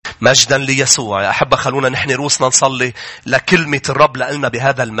مجدا ليسوع. يا أحبة خلونا نحن روسنا نصلي لكلمة الرب لنا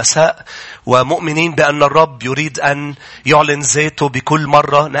بهذا المساء، ومؤمنين بأن الرب يريد أن يعلن ذاته بكل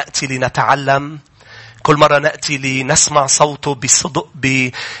مرة نأتي لنتعلم، كل مرة نأتي لنسمع صوته بصدق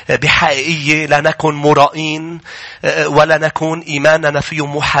بحقيقية. لا نكون مرائين ولا نكون إيماننا فيه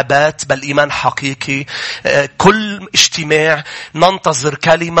محاباة، بل إيمان حقيقي. كل اجتماع ننتظر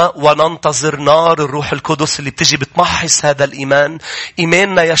كلمة وننتظر نار الروح القدس اللي بتجي بتمحص هذا الإيمان.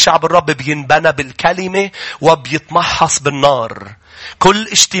 إيماننا يا شعب الرب بينبنى بالكلمة وبيتمحص بالنار. كل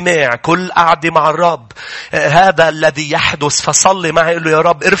اجتماع، كل قعدة مع الرب هذا الذي يحدث. فصلي معي قل له يا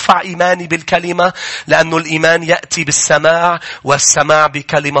رب ارفع إيماني بالكلمة، لأنه الإيمان يأتي بالسماع والسماع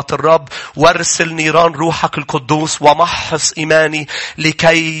بكلمة الرب. وارسل نيران روحك القدوس ومحص إيماني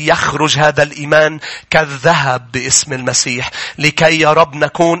لكي يخرج هذا الإيمان كالذهب باسم المسيح. لكي يا رب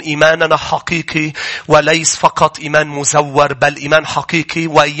نكون إيماننا حقيقي وليس فقط إيمان مزور، بل إيمان حقيقي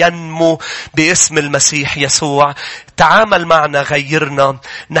وينمو باسم المسيح يسوع. تعامل معنا، غيرنا.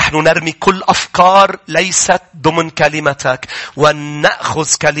 نحن نرمي كل أفكار ليست ضمن كلمتك،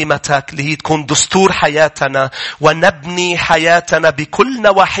 ونأخذ كلمتك لهي تكون دستور حياتنا، ونبني حياتنا بكل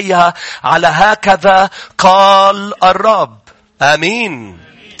نواحيها على هكذا قال الرب. آمين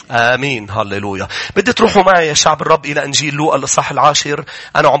آمين. هاللويا. بدي تروحوا معي يا شعب الرب إلى إنجيل لوقا الإصحاح 10.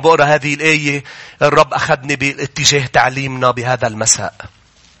 أنا عم بقرأ هذه الآية، الرب أخذني باتجاه تعليمنا بهذا المساء.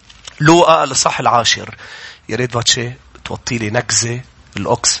 لوقا الإصحاح 10. يا ريت باتشي توطي لي نكزة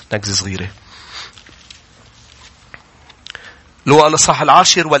القس، نكزة صغيرة. لوقا الإصحاح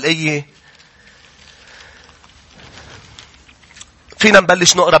 10 والآية، فينا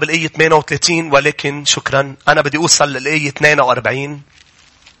نبلش نقرأ بالآية 38، ولكن شكرا أنا بدي أوصل للآية 42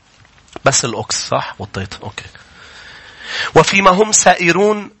 بس. القس صح وطيت أوكي. وفيما هم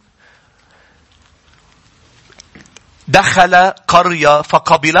سائرون دخل قرية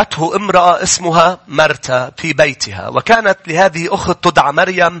فقبلته امرأة اسمها مرتا في بيتها، وكانت لهذه أخت تدعى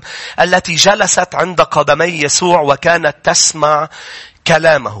مريم التي جلست عند قدمي يسوع وكانت تسمع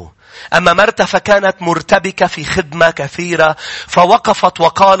كلامه. أما مرتا فكانت مرتبكة في خدمة كثيرة، فوقفت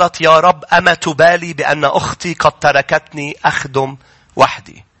وقالت يا رب أما تبالي بأن أختي قد تركتني أخدم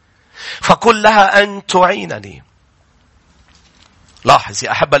وحدي، فقل لها أن تعينني. لاحظ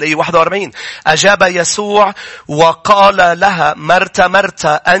يا أحب الآية 41. أجاب يسوع وقال لها مرتا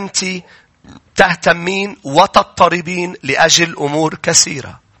مرتا أنت تهتمين وتضطربين لأجل أمور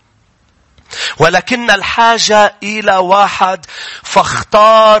كثيرة، ولكن الحاجة إلى واحد،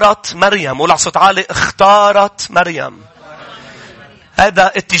 فاختارت مريم. ولا صوت عالي، اختارت مريم.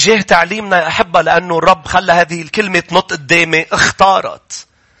 هذا اتجاه تعليمنا يا أحبة، لأنه الرب خلى هذه الكلمة تنط قدامي. اختارت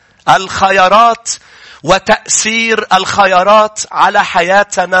الخيارات وتأثير الخيارات على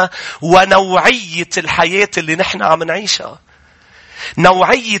حياتنا ونوعية الحياة اللي نحن عم نعيشها.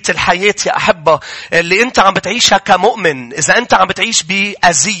 نوعية الحياة يا أحبة اللي أنت عم بتعيشها كمؤمن. إذا أنت عم بتعيش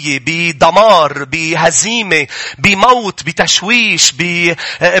بأذية، بدمار، بهزيمة، بموت، بتشويش،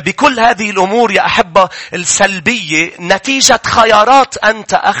 بكل هذه الأمور يا أحبة السلبية، نتيجة خيارات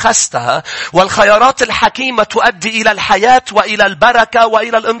أنت أخذتها. والخيارات الحكيمة تؤدي إلى الحياة وإلى البركة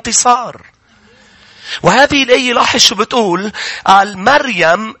وإلى الانتصار. وهذه الآية لاحظ شو بتقول.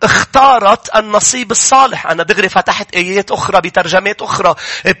 مريم اختارت النصيب الصالح. أنا دغري فتحت آيات أخرى بترجمات أخرى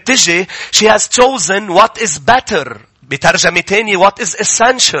بتجي she has chosen what is better. بترجمة تانية what is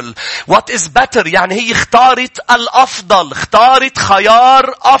essential. what is better يعني هي اختارت الأفضل، اختارت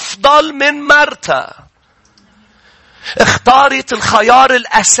خيار أفضل من مرتا. اختارت الخيار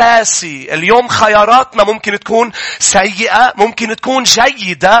الأساسي. اليوم خياراتنا ممكن تكون سيئة، ممكن تكون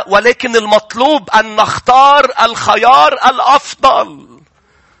جيدة، ولكن المطلوب أن نختار الخيار الأفضل.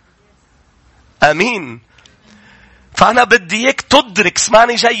 أمين. فأنا بدي إياك تدرك،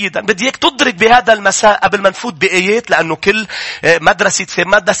 اسمعني جيدا، بدي إياك تدرك بهذا المساء قبل ما نفوت بآيات، لأنه كل مدرسة في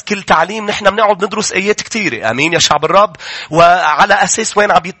مدرسة كل تعليم نحن بنقعد ندرس آيات كتيرة. أمين يا شعب الرب. وعلى أساس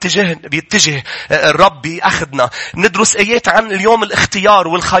وين عم بيتجه الرب بأخذنا. ندرس آيات عن اليوم الاختيار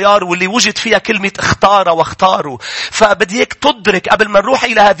والخيار، واللي وجد فيها كلمة اختار واختاروا. فبدي إياك تدرك قبل ما نروح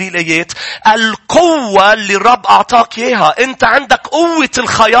إلى هذه الآيات القوة اللي الرب أعطاك إياها. أنت عندك قوة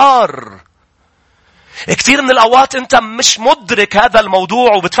الخيار. كثير من الأوقات أنت مش مدرك هذا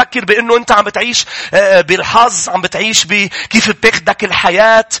الموضوع، وبتفكر بأنه أنت عم بتعيش بالحظ، عم بتعيش بكيف بتاخدك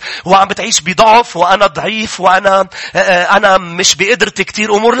الحياة، وعم بتعيش بضعف، وأنا ضعيف، وأنا مش بقدرت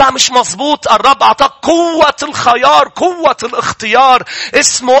كثير أمور. لا، مش مزبوط. الرب أعطاك قوة الخيار، قوة الاختيار،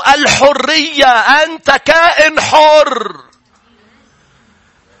 اسمه الحرية. أنت كائن حر.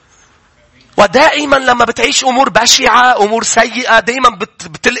 ودائما لما بتعيش أمور بشعة، أمور سيئة، دائما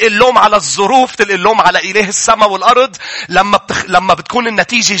بتلقي اللوم على الظروف، تلقي اللوم على إله السماء والأرض. لما بتكون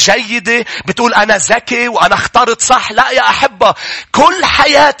النتيجة جيدة بتقول أنا ذكي وأنا اخترت صح. لا يا أحبة، كل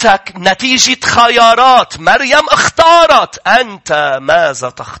حياتك نتيجة خيارات. مريم اختارت. أنت ماذا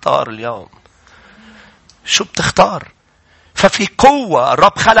تختار اليوم؟ شو بتختار؟ ففي قوة.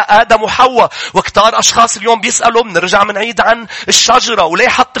 الرب خلق آدم وحواء واختار أشخاص. اليوم بيسألوا، بنرجع منعيد عن الشجرة. وليه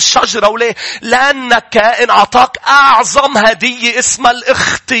حط الشجرة؟ وليه؟ لأنك كائن أعطاك أعظم هدية اسمها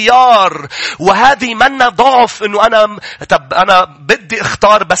الاختيار. وهذه منا ضعف إنه أنا بدي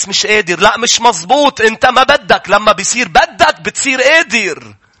اختار بس مش قادر. لا، مش مزبوط. أنت ما بدك. لما بيصير بدك بتصير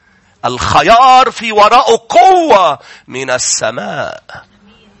قادر. الخيار في وراءه قوة من السماء.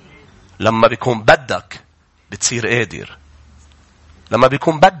 لما بيكون بدك بتصير قادر. لما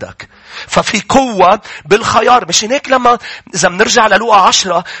بيكون بدك. ففي قوة بالخيار. مش هيك لما إذا بنرجع للوقا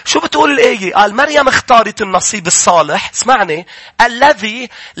 10 شو بتقول الآية؟ قال مريم اختارت النصيب الصالح. اسمعني، الذي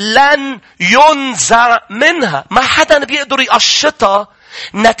لن ينزع منها. ما حدا بيقدر يقشطها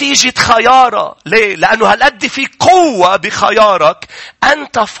نتيجة خيارة. ليه؟ لأنه هالقد في قوة بخيارك.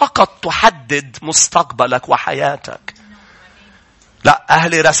 أنت فقط تحدد مستقبلك وحياتك. لا،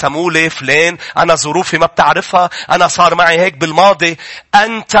 أهلي رسموا لي فلان، أنا ظروفي ما بتعرفها، أنا صار معي هيك بالماضي.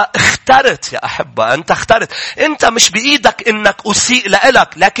 أنت اخترت يا أحبة. أنت اخترت. أنت مش بإيدك إنك أسيء لإلك،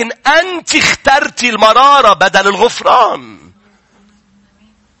 لكن أنت اخترتي المرارة بدل الغفران.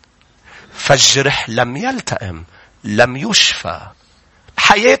 فالجرح لم يلتئم، لم يشفى.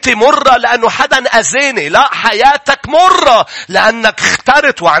 حياتي مرة لأنه حدا أذاني. لا، حياتك مرة لأنك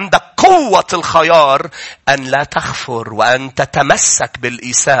اخترت وعندك قوة الخيار أن لا تغفر وأن تتمسك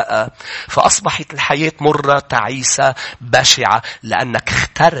بالإساءة. فأصبحت الحياة مرة، تعيسة، بشعة، لأنك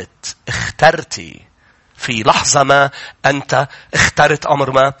اخترتي في لحظة ما. أنت اخترت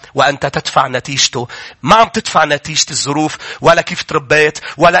أمر ما وأنت تدفع نتيجته. ما عم تدفع نتيجة الظروف، ولا كيف تربيت،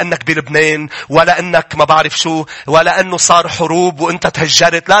 ولا أنك بلبنان، ولا أنك ما بعرف شو، ولا أنه صار حروب وأنت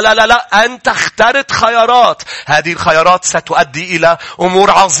تهجرت. لا لا لا لا، أنت اخترت خيارات. هذه الخيارات ستؤدي إلى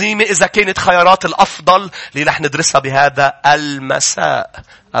أمور عظيمة إذا كانت خيارات الأفضل اللي رح ندرسها بهذا المساء.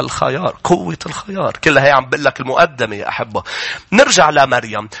 الخيار، قوة الخيار. كلها هي عم بقول لك المقدمة يا أحبة. نرجع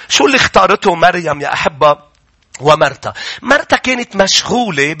لمريم. شو اللي اختارته مريم يا أحبة ومرتا؟ مرتا كانت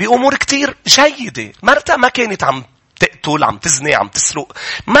مشغولة بأمور كتير جيدة. مرتا ما كانت عم تقتل، عم تزني، عم تسرق.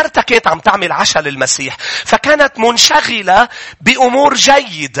 مرتا كانت عم تعمل عشاء للمسيح. فكانت منشغلة بأمور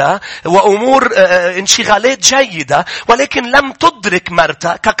جيدة وأمور انشغالات جيدة. ولكن لم تدرك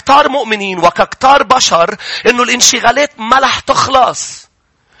مرتا ككتار مؤمنين وككتار بشر إنه الانشغالات ما رح تخلص.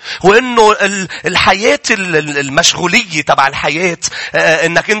 وإنه الحياة المشغولية تبع الحياة،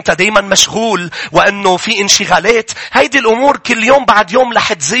 إنك أنت دايما مشغول وإنه في انشغالات. هيدي الأمور كل يوم بعد يوم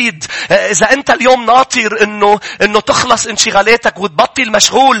رح تزيد. إذا أنت اليوم ناطر إنه تخلص انشغالاتك وتبطل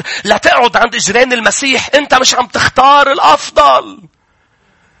مشغول لتقعد عند إجران المسيح، أنت مش عم تختار الأفضل.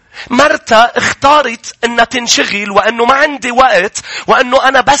 مرتا اختارت انها تنشغل وانه ما عندي وقت، وانه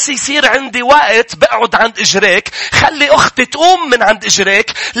انا بس يصير عندي وقت بقعد عند اجريك. خلي اختي تقوم من عند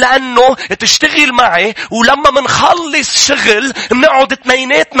اجريك لانه تشتغل معي، ولما منخلص شغل منقعد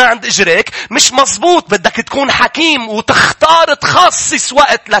اثنيناتنا عند اجريك. مش مزبوط. بدك تكون حكيم وتختار تخصص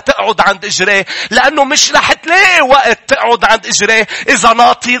وقت لتقعد عند اجريه، لانه مش رح تلاقي وقت تقعد عند اجريه اذا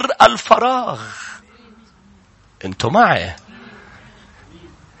ناطر الفراغ. انتوا معي؟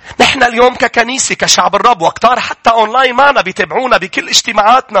 نحن اليوم ككنيسة كشعب الرب وكتار حتى أونلاين معنا بيتابعونا بكل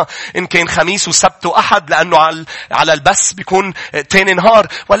اجتماعاتنا، إن كان خميس وسبت وأحد، لأنه على البث بيكون تاني نهار.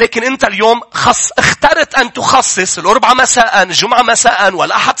 ولكن أنت اليوم اخترت أن تخصص الأربعاء مساء، الجمعة مساء،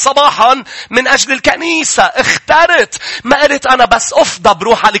 والأحد صباحا من أجل الكنيسة. اخترت. ما قلت أنا بس أفضى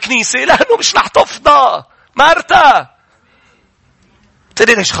بروح على الكنيسة، لأنه مش رح تفضى. مرتا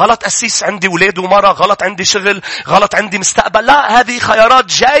تقولي ليش غلط أسيس؟ عندي ولاد ومرة، غلط عندي شغل، غلط عندي مستقبل. لا، هذه خيارات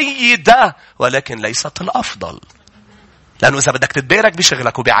جيدة ولكن ليست الأفضل. لأنه إذا بدك تتبارك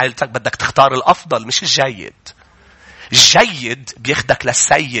بشغلك وبعائلتك بدك تختار الأفضل مش الجيد. الجيد بيخدك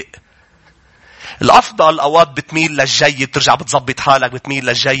للسيء. الأفضل أوقات بتميل للجيد، ترجع بتزبط حالك، بتميل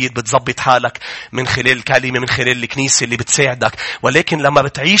للجيد، بتزبط حالك من خلال الكلمة، من خلال الكنيسة اللي بتساعدك. ولكن لما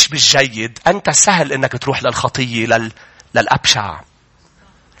بتعيش بالجيد أنت سهل إنك تروح للخطية، للأبشع.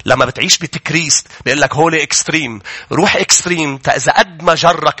 لما بتعيش بتكريس بيقول لك هولي اكستريم، روح اكستريم. إذا قد ما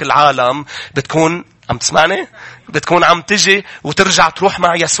جرك العالم بتكون عم تسمعني، بتكون عم تجي وترجع تروح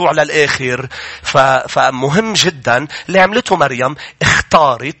مع يسوع للآخر. فمهم جدا اللي عملته مريم،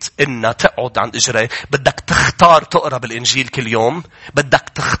 اختارت إنها تقعد عند إجريه. بدك تختار تقرأ بالإنجيل كل يوم. بدك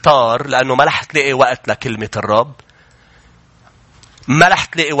تختار، لأنه ما رح تلاقي وقت لكلمة الرب، ما رح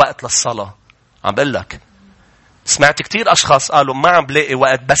تلاقي وقت للصلاة. عم بقول لك. سمعت كتير أشخاص قالوا ما عم بلاقي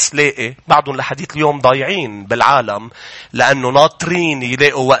وقت، بس لاقي بعضهم لحديث اليوم ضايعين بالعالم لأنه ناطرين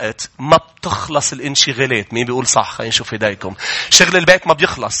يلاقوا وقت. ما بتخلص الانشغالات. مين بيقول صح؟ خلينا نشوف ايديكم. شغل البيت ما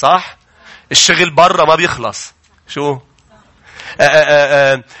بيخلص، صح؟ الشغل برا ما بيخلص. شو؟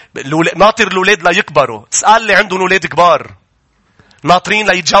 ناطر الأولاد ليكبروا. اسأل لي عندهم أولاد كبار ناطرين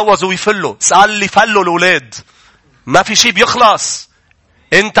ليتجوزوا ويفلوا. اسأل لي فلوا الأولاد. ما في شيء بيخلص.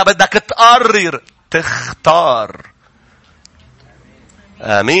 انت بدك تقرر، تختار.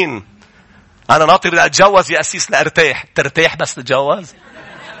 آمين. أنا ناطر أتجوز يا أسيس لأرتاح. ترتاح بس تتجوز؟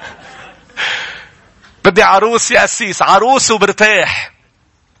 بدي عروس يا أسيس. عروس وبرتاح.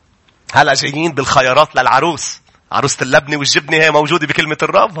 هلا جايين بالخيارات للعروس. عروسة اللبنة والجبنة هي موجودة بكلمة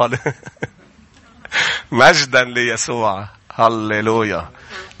الرب. مجدا ليسوع. هاللويا.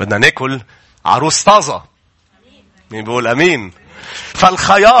 بدنا ناكل عروس طازة. مين بيقول أمين؟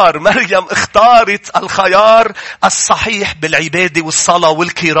 فالخيار، مريم اختارت الخيار الصحيح بالعبادة والصلاة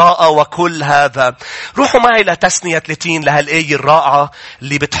والقراءة وكل هذا. روحوا معي لتثنية 30 لهالآية الرائعة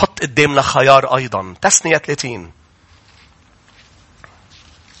اللي بتحط قدامنا خيار أيضا. تثنية 30.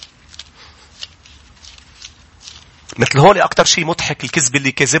 مثل هون أكتر شيء مضحك الكذب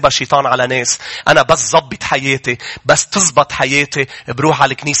اللي كذبها شيطان على ناس. أنا بس زبط حياتي، بس تزبط حياتي بروح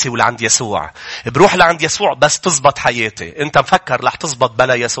على الكنيسة ولعند يسوع. بروح لعند يسوع بس تزبط حياتي. أنت مفكر رح تزبط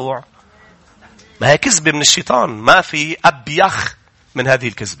بلا يسوع؟ ما هي كذبة من الشيطان. ما في أبيخ من هذه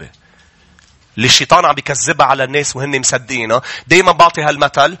الكذبة اللي الشيطان عم بيكذبها على الناس وهن مصدقينها. دايما بعطي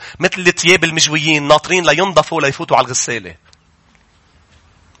هالمثل مثل الثياب المجويين ناطرين لينضفوا ليفوتوا على الغسالة.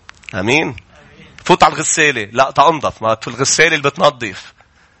 أمين. فوت على الغسالة. لا تنظف. ما في الغسالة اللي بتنظف.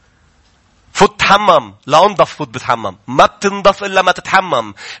 فوت تحمم. لا انظف. فوت بتحمم. ما بتنظف إلا ما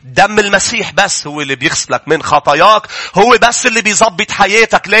تتحمم. دم المسيح بس هو اللي بيغسلك من خطاياك. هو بس اللي بيضبط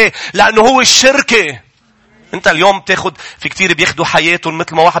حياتك. ليه؟ لأنه هو الشركة. انت اليوم تاخد في كتير بياخدوا حياتهم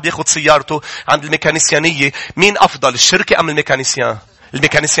مثل ما واحد بياخد سيارته عند الميكانيسيانية. مين أفضل، الشركة أم الميكانيسيان؟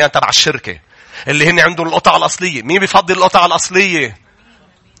 الميكانيسيان تبع الشركة اللي هن عندهم القطع الأصلية. مين بيفضل القطع الأصلية؟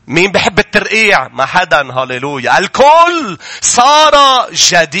 مين بحب الترقيع؟ ما حدا. هاليلويا. الكل صار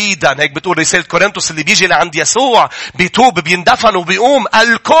جديدا. هيك بتقول رسالة كورنثوس. اللي بيجي لعند يسوع بيتوب بيندفن وبيقوم.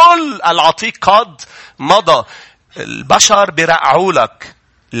 الكل العتيق قد مضى. البشر بيرقعوا لك.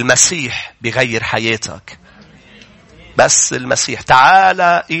 المسيح بيغير حياتك. بس المسيح. تعال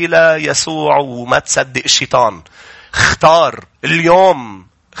إلى يسوع وما تصدق الشيطان. اختار اليوم.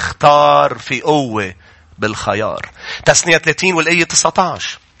 اختار في قوة بالخيار. تثنية 30 والآية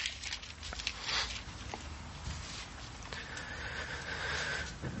 19.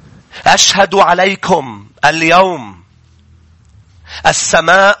 أشهد عليكم اليوم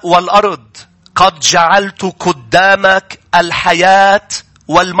السماء والأرض قد جعلت قدامك الحياة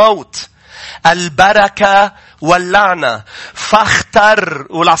والموت، البركة واللعنة، فاختر.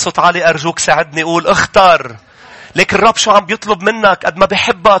 قول على صوت عالي أرجوك ساعدني. قول اختر. لكن الرب شو عم بيطلب منك؟ قد ما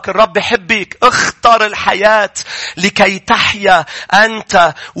بيحبك الرب بيحبك. اختر الحياة لكي تحيا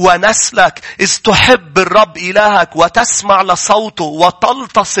أنت ونسلك. إذ تحب الرب إلهك وتسمع لصوته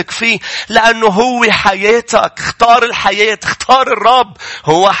وتلتصق فيه لأنه هو حياتك. اختار الحياة. اختار الرب.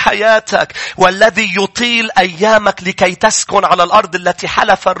 هو حياتك. والذي يطيل أيامك لكي تسكن على الأرض التي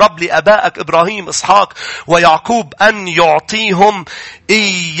حلف الرب لأبائك إبراهيم إسحاق ويعقوب أن يعطيهم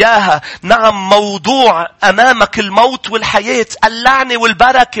إياها. نعم، موضوع أمامك الموت والحياة، اللعنة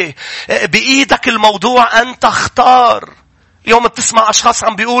والبركة. بإيدك الموضوع. أنت اختار. يوم بتسمع أشخاص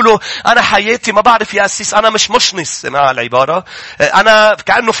عم بيقولوا أنا حياتي ما بعرف يا أسيس أنا مش مشنس. مع العبارة أنا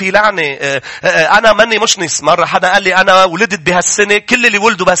كأنه في لعنة. أنا مني مشنس. مرة حدا قال لي أنا ولدت بهالسنة كل اللي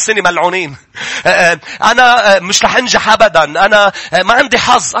ولدوا بهالسنة ملعونين. أنا مش رح أنجح أبدا. أنا ما عندي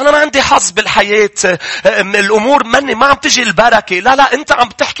حظ. أنا ما عندي حظ بالحياة. الأمور مني ما عم تجي البركة. لا لا، أنت عم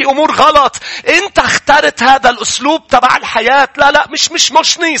تحكي أمور غلط. أنت اخترت هذا الأسلوب تبع الحياة. لا لا، مش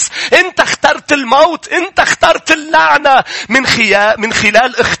مشنس. أنت اخترت الموت. أنت اخترت اللعنة من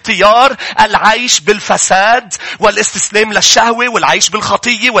خلال اختيار العيش بالفساد والاستسلام للشهوة والعيش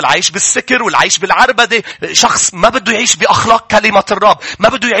بالخطية والعيش بالسكر والعيش بالعربدة. شخص ما بده يعيش بأخلاق كلمة الرب، ما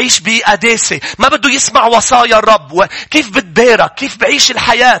بده يعيش بقداسة، ما بده يسمع وصايا الرب. وكيف بتبارك؟ كيف بعيش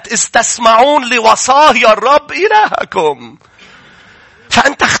الحياة؟ استسمعون لوصايا الرب إلهكم.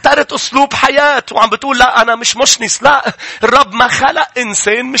 فأنت اخترت أسلوب حياة وعم بتقول لا أنا مش مشنس. لا، الرب ما خلق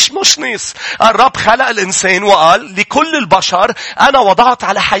إنسان مش مشنس. الرب خلق الإنسان وقال لكل البشر أنا وضعت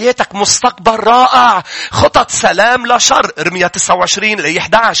على حياتك مستقبل رائع، خطط سلام لا شر. ارميا 29 الآية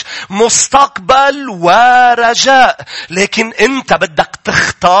 11. مستقبل ورجاء. لكن أنت بدك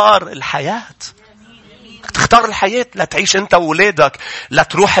تختار الحياة. تختار الحياة لا تعيش أنت وولادك، لا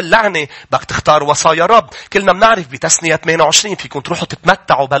تروح اللعنة، بدك تختار وصايا رب. كلنا بنعرف بتثنية 28 فيكم تروحوا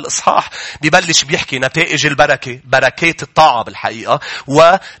تتمتعوا بهالإصحاح. ببلش بيحكي نتائج البركة، بركات الطاعة بالحقيقة،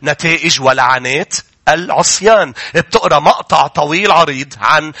 ونتائج ولعنات العصيان. بتقرأ مقطع طويل عريض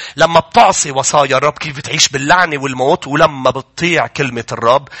عن لما بتعصي وصايا الرب كيف بتعيش باللعنة والموت، ولما بتطيع كلمة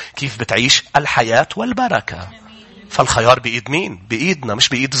الرب كيف بتعيش الحياة والبركة. فالخيار بإيد مين؟ بإيدنا، مش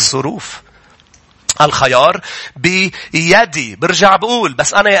بإيد الظروف. الخيار بيدي. برجع بقول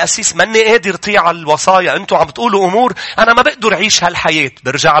بس أنا يا أسيس ماني قادر طيع الوصايا. أنتوا عم بتقولوا أمور أنا ما بقدر أعيش هالحياة.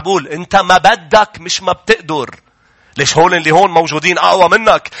 برجع بقول أنت ما بدك مش ما بتقدر. ليش هول اللي هون موجودين أقوى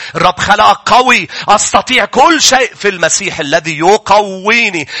منك؟ الرب خلقك قوي. أستطيع كل شيء في المسيح الذي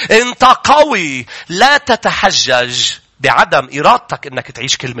يقويني. أنت قوي. لا تتحجج بعدم إرادتك أنك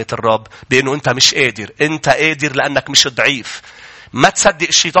تعيش كلمة الرب بأنه أنت مش قادر. أنت قادر لأنك مش ضعيف. ما تصدق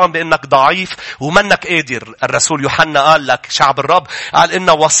الشيطان بأنك ضعيف ومنك قادر. الرسول يوحنا قال لك شعب الرب قال إن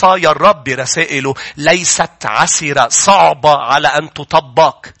وصايا الرب برسائله ليست عسرة صعبة على أن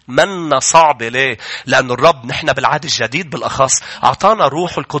تطبق. منا صعبة. ليه؟ لأن الرب نحن بالعهد الجديد بالأخص أعطانا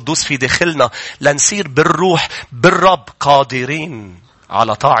روح القدوس في داخلنا لنصير بالروح بالرب قادرين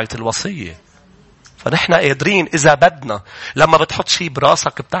على طاعة الوصية. فنحن قادرين إذا بدنا. لما بتحط شيء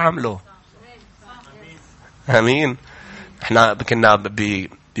براسك بتعمله. أمين. احنا كنا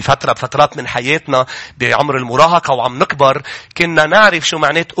بفترات من حياتنا بعمر المراهقة وعم نكبر كنا نعرف شو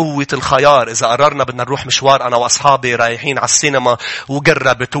معنات قوة الخيار. إذا قررنا بدنا نروح مشوار أنا وأصحابي رايحين على السينما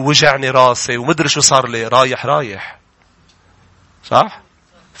وقربت ووجعني راسي ومدري شو صار لي، رايح. صح؟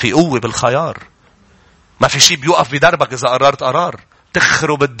 في قوة بالخيار. ما في شيء بيوقف بدربك إذا قررت قرار.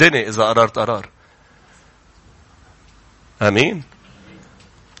 تخرب الدنيا إذا قررت قرار. أمين.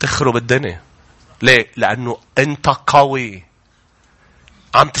 تخرب الدنيا. ليه؟ لأنه أنت قوي.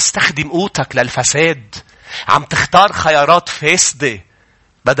 عم تستخدم قوتك للفساد. عم تختار خيارات فاسدة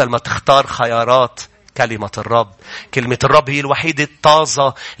بدل ما تختار خيارات كلمة الرب. كلمة الرب هي الوحيدة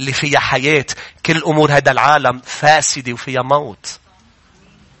الطازة اللي فيها حياة. كل أمور هذا العالم فاسدة وفيها موت.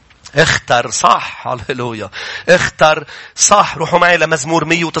 اختر صح. هللويا. اختر صح. روحوا معي لمزمور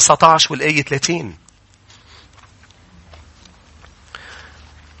 119 والآية 30.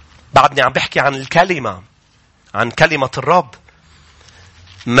 بعدني عم بحكي عن الكلمة، عن كلمة الرب.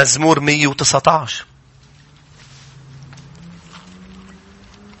 مزمور 119.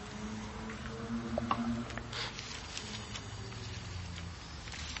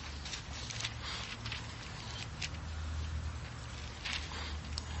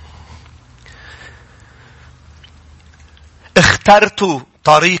 اخترت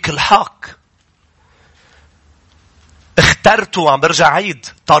طريق الحق. اخترت، عم برجع عيد،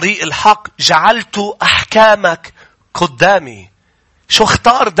 طريق الحق. جعلت أحكامك قدامي. شو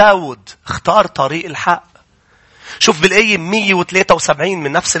اختار داود؟ اختار طريق الحق. شوف بالآية 173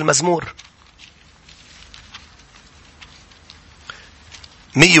 من نفس المزمور.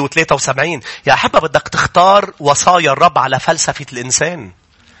 173. يا أحبة بدك تختار وصايا الرب على فلسفة الإنسان.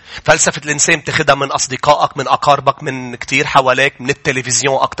 فلسفة الإنسان تاخدها من أصدقائك، من أقاربك، من كتير حواليك، من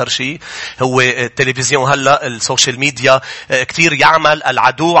التلفزيون أكتر شيء. هو التلفزيون هلأ السوشيال ميديا كتير يعمل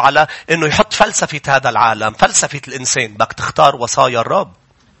العدو على إنه يحط فلسفة هذا العالم، فلسفة الإنسان. بدك تختار وصايا الرب.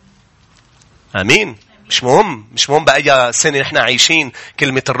 أمين. مش مهم بأي سنة نحن عايشين.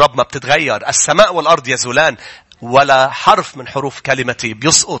 كلمة الرب ما بتتغير. السماء والأرض يزولان ولا حرف من حروف كلمتي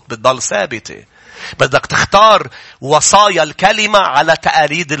بيسقط، بتضل ثابتة. بدك تختار وصايا الكلمة على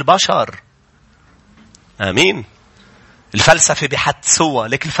تقاليد البشر. آمين. الفلسفة بحد سوى.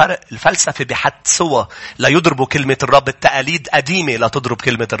 لك الفرق؟ الفلسفة بحد سوى لا يضربوا كلمة الرب. التقاليد قديمة لا تضرب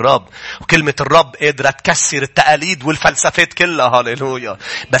كلمة الرب. وكلمة الرب قادرة تكسر التقاليد والفلسفات كلها. هاليلويا.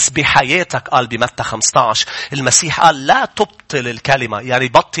 بس بحياتك قال بمتى 15 المسيح قال لا تبطل الكلمة. يعني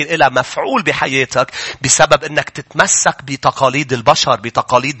بطل إلى مفعول بحياتك بسبب أنك تتمسك بتقاليد البشر،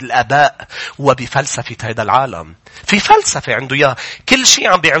 بتقاليد الآباء وبفلسفة هذا العالم. في فلسفة عنده إياه. كل شيء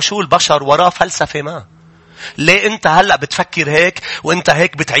عم بيعيشوه البشر وراه فلسفة ما. ليه أنت هلأ بتفكر هيك وأنت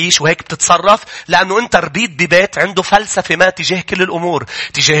هيك بتعيش وهيك بتتصرف؟ لأنه أنت ربيت ببيت عنده فلسفة ما تجاه كل الأمور.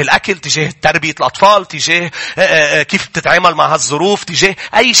 تجاه الأكل، تجاه تربية الأطفال، تجاه كيف تتعامل مع هالظروف، تجاه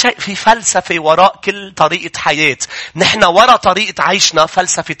أي شيء. في فلسفة وراء كل طريقة حياة. نحن وراء طريقة عيشنا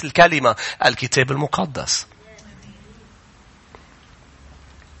فلسفة الكلمة، الكتاب المقدس.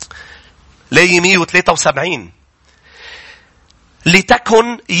 ليه 173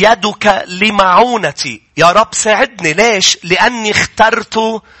 لتكن يدك لمعونتي. يا رب ساعدني. ليش؟ لأني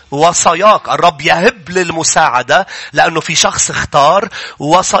اخترت وصاياك. الرب يهب للمساعدة لأنه في شخص اختار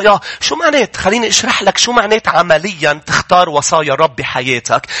وصاياه. شو معنات؟ خليني اشرح لك شو معنات عمليا تختار وصايا رب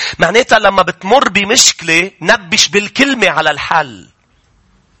بحياتك. معناتها لما بتمر بمشكلة نبش بالكلمة على الحل.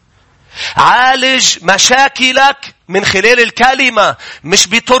 عالج مشاكلك من خلال الكلمة، مش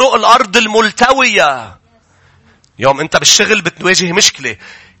بطرق الأرض الملتوية. يوم أنت بالشغل بتواجه مشكلة،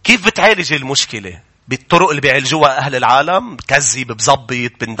 كيف بتعالج المشكلة؟ بالطرق اللي بيعالجوها أهل العالم، بكذب، بزبط،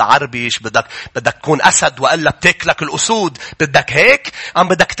 بندعربش، بدك تكون أسد وإلا بتاكلك الأسود. بدك هيك؟ أم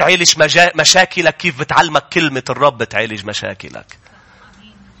بدك تعالج مشاكلك كيف بتعلمك كلمة الرب تعالج مشاكلك؟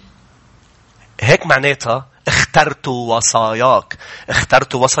 هيك معناتها اخترت وصاياك.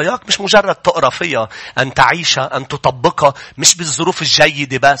 اخترت وصاياك مش مجرد تقرأ فيها، أن تعيشها، أن تطبقها، مش بالظروف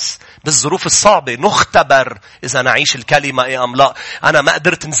الجيدة بس، بالظروف الصعبة. نختبر إذا نعيش الكلمة إيه أم لا. أنا ما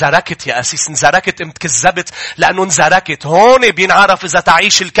قدرت، انزركت يا أسيس، انزركت، كذبت لأنه انزركت. هون بينعرف إذا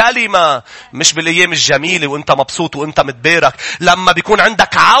تعيش الكلمة، مش بالأيام الجميلة وإنت مبسوط وإنت متبارك. لما بيكون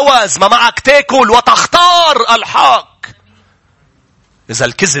عندك عوز ما معك تاكل وتختار الحق. إذا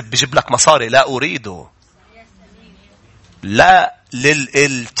الكذب بيجيب لك مصاري، لا أريده. لا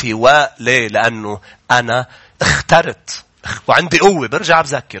للالتواء. ليه؟ لأنه أنا اخترت وعندي قوة. برجع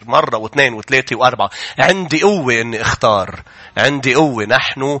بذكر مرة واثنين وثلاثة وأربعة. عندي قوة إني اختار. عندي قوة.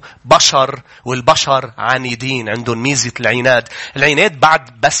 نحن بشر، والبشر عنيدين، عندهم ميزة العناد. العناد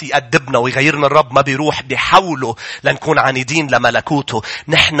بعد بس يأدبنا ويغيرنا الرب ما بيروح، بيحاولوا لنكون عنيدين لملكوته.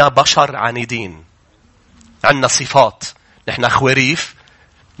 نحن بشر عنيدين، عندنا صفات. نحن خواريف،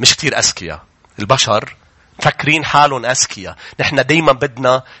 مش كتير أذكياء. البشر فكرين حالهم أذكياء. نحن دايما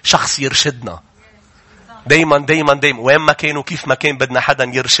بدنا شخص يرشدنا. دايما وين ما كان وكيف ما كان بدنا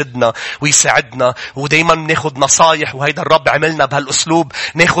حدا يرشدنا ويساعدنا. ودايما ناخد نصايح، وهيدا الرب عملنا بهالأسلوب.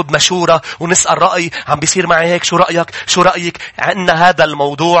 ناخد مشورة ونسأل رأي. عم بيصير معي هيك، شو رأيك؟ عندنا هذا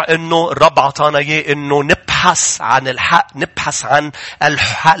الموضوع إنه الرب عطانا إياه، إنه نبحث عن الحق، نبحث عن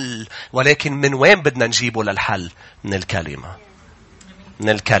الحل. ولكن من وين بدنا نجيبه للحل؟ من الكلمة. من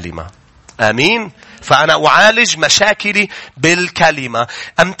الكلمة. آمين. فأنا أعالج مشاكلي بالكلمة.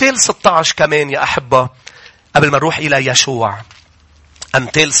 أمثال 16 كمان يا أحبة قبل ما نروح إلى يشوع.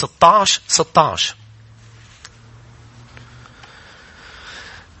 أمثال 16.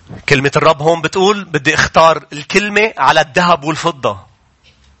 كلمة الرب هون بتقول بدي اختار الكلمة على الذهب والفضة.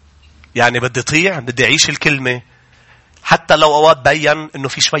 يعني بدي طيع، بدي أعيش الكلمة. حتى لو أوقات بيّن إنه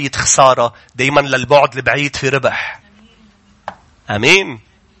في شوية خسارة، دايما للبعد البعيد في ربح. أمين.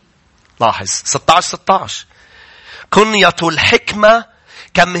 لاحظ 16. كنية الحكمة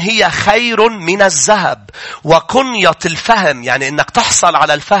كم هي خير من الذهب، وكنية الفهم، يعني انك تحصل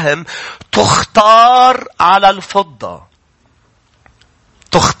على الفهم، تختار على الفضة.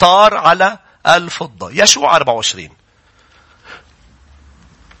 تختار على الفضة. يشوع 24.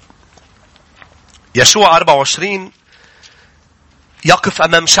 يشوع 24 يقف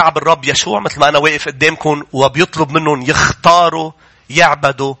أمام شعب الرب. يشوع مثل ما أنا واقف قدامكم، وبيطلب منهم يختاروا،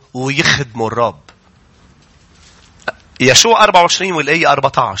 يعبدوا ويخدموا الرب. يشوع 24 والآية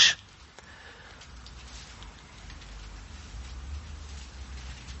 14.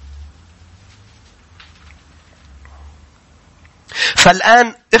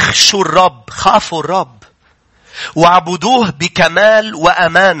 فالآن اخشوا الرب، خافوا الرب، واعبدوه بكمال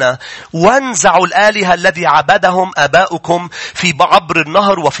وأمانة، وانزعوا الآلهة الذي عبدهم آباؤكم في عبر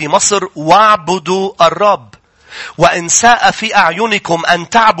النهر وفي مصر، واعبدوا الرب. وإن ساء في أعينكم أن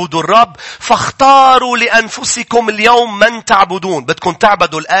تعبدوا الرب، فاختاروا لأنفسكم اليوم من تعبدون. بدكم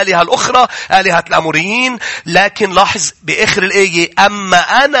تعبدوا الآلهة الأخرى، آلهة الأموريين. لكن لاحظ بآخر الآية: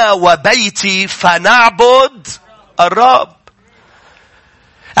 أما أنا وبيتي فنعبد الرب.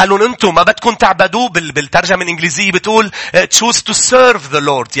 قالوا أنتم ما بدكم تعبدوه. بالترجمة الإنجليزية بتقول choose to serve the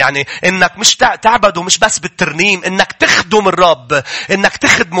Lord. يعني إنك مش تعبده مش بس بالترنيم، إنك تخدم الرب، إنك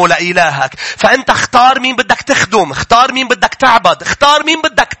تخدمه لإلهك. فأنت اختار مين بدك تخدم، اختار مين بدك تعبد، اختار مين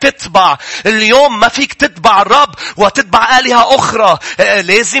بدك تتبع. اليوم ما فيك تتبع الرب وتتبع آلهة أخرى.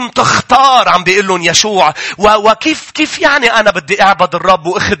 لازم تختار. عم بيقول لهم يشوع. وكيف يعني أنا بدي أعبد الرب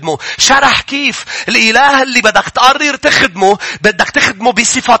وأخدمه؟ شرح كيف. الإله اللي بدك تقرر تخدمه، بدك تخدمه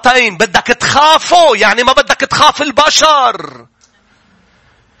بصفتين. بدك تخافه، يعني ما بدك تخاف البشر.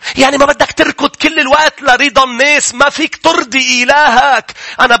 يعني ما بدك تركض كل الوقت لرضا الناس. ما فيك ترضي إلهك.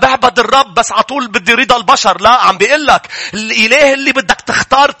 أنا بعبد الرب بس عطول بدي رضا البشر. لا، عم بيقلك الإله اللي بدك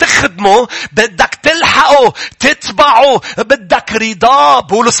تختار تخدمه، بدك تلحقه، تتبعه، بدك رضاه.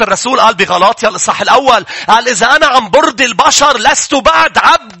 بولس الرسول قال بغلاطيا الإصحاح الأول، قال إذا أنا عم برضي البشر لست بعد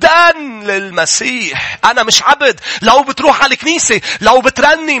عبدا للمسيح. أنا مش عبد. لو بتروح على الكنيسة، لو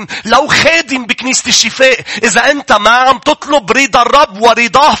بترنم، لو خادم بكنيسة الشفاء، إذا أنت ما عم تطلب رضا الرب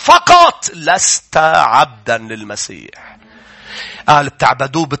ورضاه فقط، لست عبدا للمسيح. قال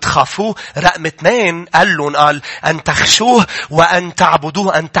بتعبدوه بتخافوه. رقم 2 قال لهم، قال أن تخشوه وأن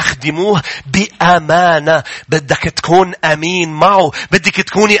تعبدوه، أن تخدموه بأمانة. بدك تكون أمين معه. بدك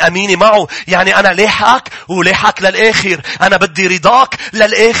تكوني أمينة معه. يعني أنا لاحقك ولاحقك للآخر. أنا بدي رضاك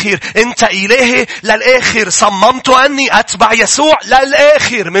للآخر. أنت إلهي للآخر. صممت أني أتبع يسوع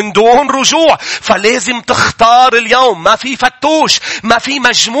للآخر من دون رجوع. فلازم تختار اليوم. ما في فتوش، ما في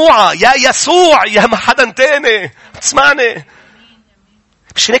مجموعة، يا يسوع يا ما حدا تاني. تسمعني؟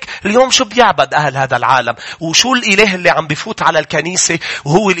 مش هيك اليوم شو بيعبد أهل هذا العالم؟ وشو الإله اللي عم بيفوت على الكنيسة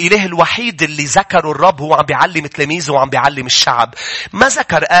وهو الإله الوحيد اللي ذكره الرب هو عم بيعلم تلاميذه وعم بيعلم الشعب؟ ما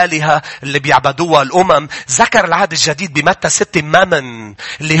ذكر آلهة اللي بيعبدوها الأمم. ذكر العهد الجديد بمتى 6 مامن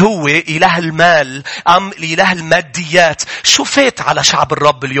اللي هو إله المال أم الإله الماديات. شو فات على شعب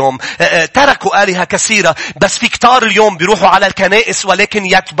الرب اليوم؟ تركوا آلهة كثيرة، بس في كتار اليوم بيروحوا على الكنائس ولكن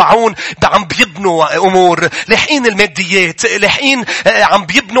يتبعون، عم بيبنوا أمور لحين الماديات، لحين عم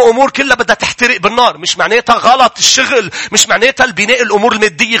بيبنوا أمور كلها بدها تحترق بالنار. مش معناتها غلط الشغل، مش معناتها البناء الأمور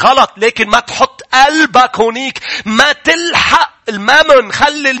المادية غلط، لكن ما تحط قلبك هونيك. ما تلحق المامن.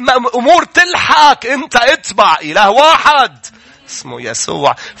 خلي الأمور تلحقك. أنت اتبع إله واحد اسمه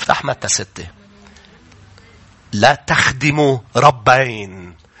يسوع. افتح متى 6. لا تخدموا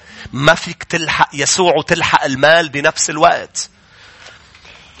ربين. ما فيك تلحق يسوع وتلحق المال بنفس الوقت.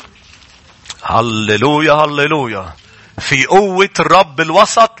 هللويا هللويا. في قوة الرب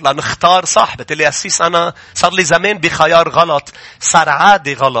الوسط لنختار صح. بتقلي أسيس أنا صار لي زمان بخيار غلط، صار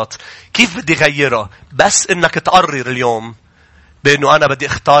عادي غلط. كيف بدي غيرها؟ بس إنك تقرر اليوم بأنه أنا بدي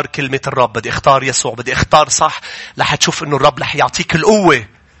اختار كلمة الرب، بدي اختار يسوع، بدي اختار صح. رح تشوف إنه الرب رح يعطيك القوة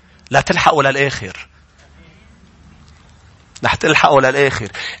لا تلحقه للآخر. رح تلحقه للآخر.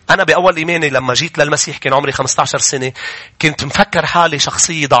 أنا بأول إيماني لما جيت للمسيح كان عمري 15 سنة، كنت مفكر حالي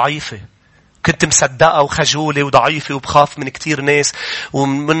شخصية ضعيفة. كنت مصدقة وخجولة وضعيفة وبخاف من كتير ناس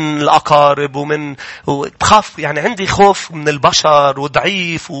ومن الأقارب وبخاف، يعني عندي خوف من البشر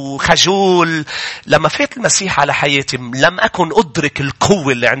وضعيف وخجول. لما فات المسيح على حياتي لم أكن أدرك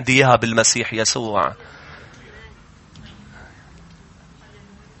القوة اللي عندي إياها بالمسيح يسوع.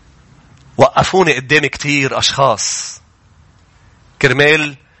 وقفوني قدامي كتير أشخاص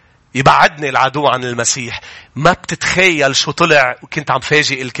كرمال يبعدني العدو عن المسيح. ما بتتخيل شو طلع، وكنت عم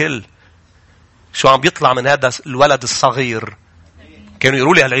فاجئ الكل. شو عم بيطلع من هذا الولد الصغير؟ كانوا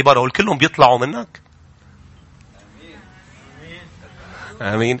يقولوا لي هالعبارة والكلهم بيطلعوا منك.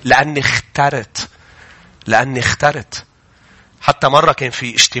 آمين. لأني اخترت. حتى مرة كان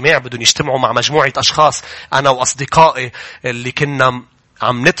في اجتماع بدون يجتمعوا مع مجموعة أشخاص، أنا وأصدقائي اللي كنا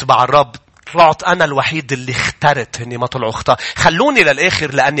عم نتبع الرب. طلعت أنا الوحيد اللي اخترت إني ما طلعوا اختار. خلوني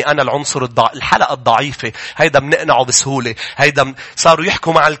للآخر لأني أنا العنصر الحلقة الضعيفة. هيدا منقنعه بسهولة. هيدا صاروا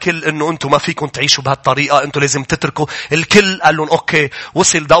يحكوا مع الكل إنه أنتوا ما فيكم تعيشوا بهالطريقة، أنتوا لازم تتركوا. الكل قال لهم أوكي.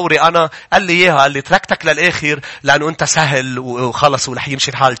 وصل دوري أنا، قال لي إياها، قال لي تركتك للآخر لأنه أنت سهل وخلص ورح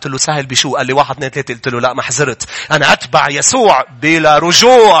يمشي الحال. قلت له سهل بشو؟ قال لي 1 2 3. قلت له لا، ما حزرت. أنا أتبع يسوع بلا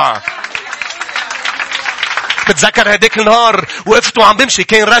رجوع. بتذكر هديك النهار وقفت وعم بمشي،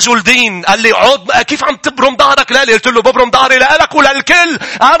 كان رجل دين قال لي عود، كيف عم تبرم ظهرك لالي؟ قلت له ببرم ظهري لك وللكل.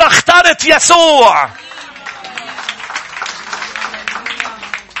 أنا اخترت يسوع.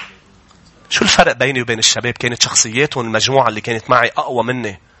 شو الفرق بيني وبين الشباب؟ كانت شخصياتهم المجموعة اللي كانت معي أقوى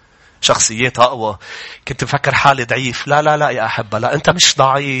مني، شخصيات أقوى. كنت مفكر حالي ضعيف. لا لا لا يا أحبة، لا، أنت مش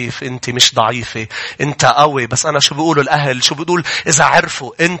ضعيف، أنت مش ضعيفة، أنت قوي. بس أنا شو بيقولوا الأهل؟ شو بيقول إذا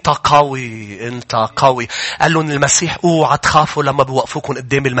عرفوا؟ أنت قوي، أنت قوي. قال لهم المسيح اوعى تخافوا لما بوقفوكم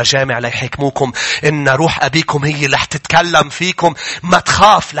قدام المجامع ليحكموكم، إن روح أبيكم هي اللي حتتكلم فيكم. ما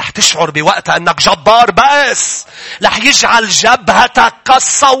تخاف، رح تشعر بوقتها أنك جبار، بس رح يجعل جبهتك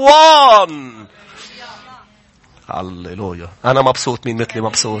كالصوان. هللويا. أنا مبسوط. مين مثلي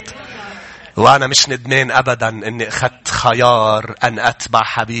مبسوط؟ وأنا مش ندمان أبدا أني أخذت خيار أن أتبع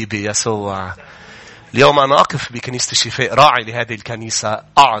حبيبي يسوع. اليوم أنا أقف بكنيسة الشفاء راعي لهذه الكنيسة،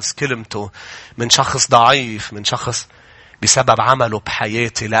 أعز كلمته من شخص ضعيف، من شخص بسبب عمله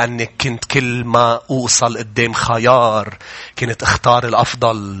بحياتي، لأني كنت كل ما أوصل قدام خيار كنت اختار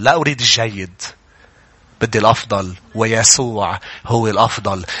الأفضل. لا أريد الجيد، بدي الأفضل، ويسوع هو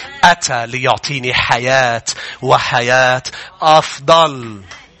الأفضل. أتى ليعطيني حياة وحياة أفضل.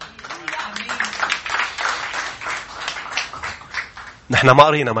 نحن ما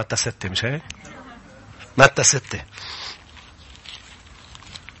قرينا متى 6 مش هيك؟ متى 6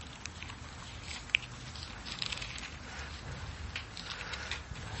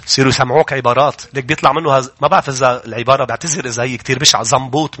 سيروا يسمعوك عبارات ليك بيطلع منه ما بعرف إذا العبارة بعتذر إذا هي كتير بشعة.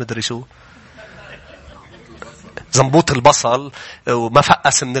 زنبوط مدري شو، زنبوط البصل وما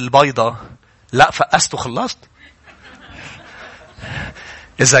فقس من البيضة. لا فقست وخلصت.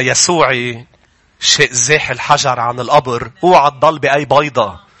 إذا يسوعي شيء زاح الحجر عن القبر، اوعى تضل بأي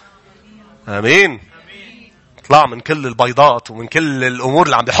بيضة. آمين. اطلع من كل البيضات ومن كل الأمور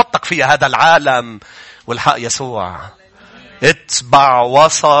اللي عم بيحطك فيها هذا العالم والحق يسوع. اتبع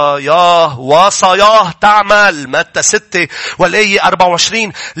وصاياه، وصاياه تعمل. متى 6 والآية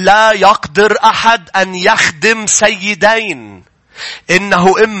 24. لا يقدر أحد أن يخدم سيدين،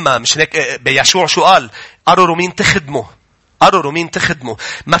 إنه إما مش هيك بيشوع شو قال؟ قرروا مين تخدمه. قرروا مين تخدموا.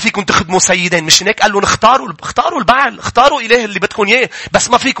 ما فيكم تخدموا سيدين. مش هيك قال لهم اختاروا البعل، اختاروا إله اللي بدكم إياه، بس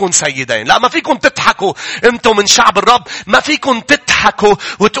ما فيكم سيدين. لا ما فيكم تضحكوا انتم من شعب الرب. ما فيكم تضحكوا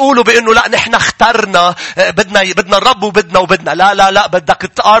وتقولوا بأنه لا نحن اخترنا بدنا الرب وبدنا. لا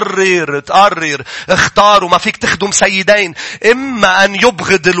بدك تقرر. اختاروا. ما فيك تخدم سيدين. إما أن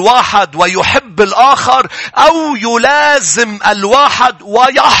يبغض الواحد ويحب الآخر، أو يلازم الواحد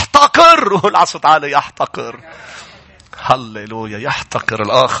ويحتقر. والعصر تعالى يحتقر. هللويا. يحتقر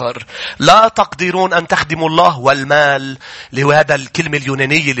الآخر. لا تقدرون أن تخدموا الله والمال، اللي هو هذا الكلمة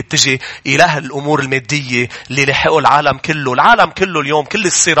اليونانية اللي بتجي إله الأمور المادية اللي لحقوا العالم كله اليوم. كل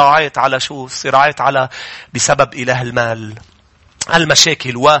الصراعات على شو؟ الصراعات على بسبب إله المال.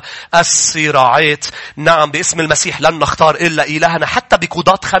 المشاكل والصراعات. نعم باسم المسيح لن نختار إلا إلهنا. حتى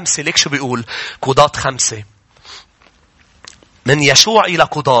بقضاة 5 ليك شو بيقول؟ قضاة 5 من يشوع إلى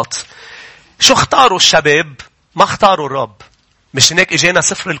قضاة. شو اختاروا الشباب؟ ما اختاروا الرب. مش هناك اجينا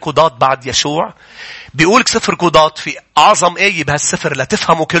سفر القضاة بعد يشوع. بيقولك سفر قضاة في أعظم آية بهالسفر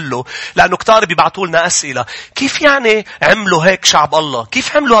لتفهموا كله، لأنه كتار بيبعتوا لنا أسئلة. كيف يعني عملوا هيك شعب الله؟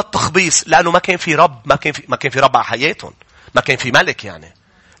 كيف عملوا هالتخبيص؟ لأنه ما كان في رب. ما كان في رب على حياتهم. ما كان في ملك يعني.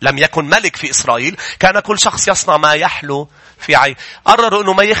 لم يكن ملك في إسرائيل. كان كل شخص يصنع ما يحلو في عين. قرروا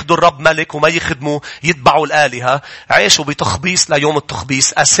أنه ما يخدوا الرب ملك وما يخدموا يتبعوا الآلهة. عاشوا بتخبيص ليوم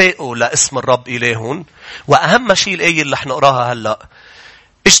التخبيص. أساءوا لاسم الرب إلههم. وأهم شيء الآية اللي احنا نقراها هلأ.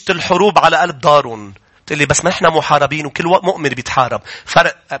 اجت الحروب على قلب دارون. تقول لي بس ما احنا محاربين وكل مؤمن بيتحارب.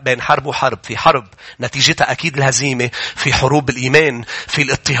 فرق بين حرب وحرب. في حرب نتيجتها أكيد الهزيمة. في حروب الإيمان في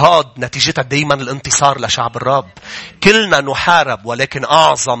الاضطهاد نتيجتها دايما الانتصار لشعب الرب. كلنا نحارب ولكن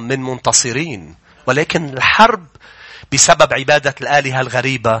أعظم من منتصرين. ولكن الحرب بسبب عبادة الآلهة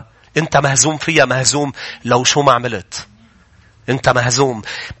الغريبة انت مهزوم فيها. مهزوم لو شو ما عملت. انت مهزوم.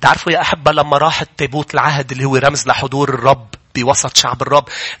 بتعرفوا يا أحبة لما راح التابوت العهد اللي هو رمز لحضور الرب بوسط شعب الرب،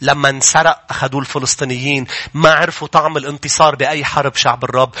 لما انسرق أخذوا الفلسطينيين. ما عرفوا طعم الانتصار بأي حرب شعب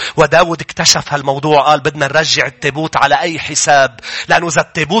الرب. وداود اكتشف هالموضوع. قال بدنا نرجع التابوت على أي حساب، لأنه إذا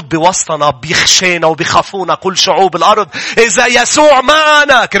التابوت بوسطنا بيخشينا وبيخافونا كل شعوب الأرض. إذا يسوع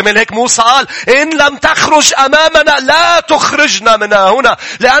معنا كرمال هيك موسى قال إن لم تخرج أمامنا لا تخرجنا من هنا،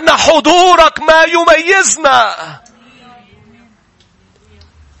 لأن حضورك ما يميزنا.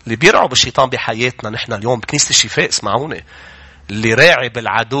 اللي بيرعوا بالشيطان بحياتنا نحن اليوم بكنيسة الشفاء اسمعوني، اللي راعي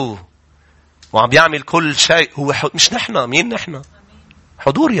بالعدو وعم بيعمل كل شيء هو مش نحن. مين نحن؟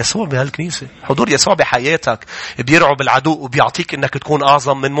 حضور يسوع بهالكنيسة. حضور يسوع بحياتك بيرعوا بالعدو وبيعطيك انك تكون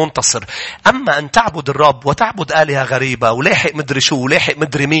اعظم من منتصر. اما ان تعبد الرب وتعبد آلهة غريبة ولاحق مدري شو ولاحق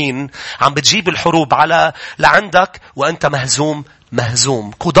مدري مين، عم بتجيب الحروب على لعندك وانت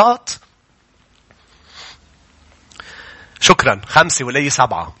مهزوم. قضاة شكرا 5 والآية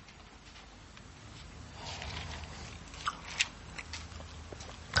 7.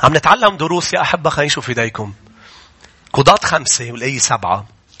 عم نتعلم دروس يا أحبة. خلينا نشوف ايديكم. قضاة 5 والآية 7.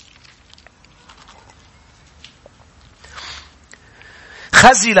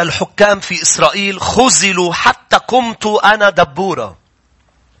 خزل الحكام في إسرائيل، خزلوا حتى قمت أنا دبورا.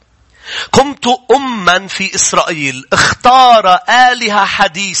 قمت أما في إسرائيل اختار آلهة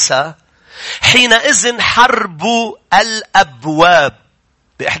حديثة، حينئذ حربوا الأبواب.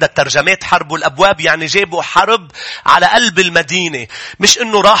 بإحدى الترجمات حربوا الأبواب يعني جابوا حرب على قلب المدينة. مش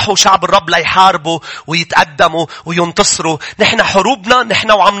إنه راحوا شعب الرب ليحاربوا ويتقدموا وينتصروا. نحن حروبنا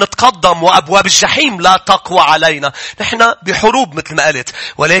نحن وعم نتقدم وأبواب الجحيم لا تقوى علينا. نحن بحروب مثل ما قلت.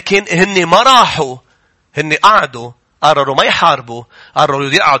 ولكن هن ما راحوا. هن قعدوا قرروا ما يحاربوا، قرروا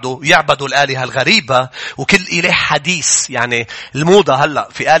يقعدوا يعبدوا الآلهة الغريبة، وكل إله حديث. يعني الموضة هلأ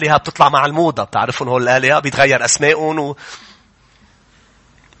في آلهة بتطلع مع الموضة، بتعرفون هول الآلهة بيتغير أسمائهم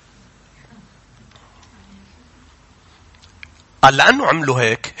قال لأنه عملوا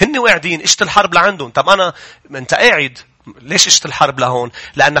هيك هن وقاعدين اشت الحرب لعندهم. طب انت قاعد ليش اشت الحرب لهون؟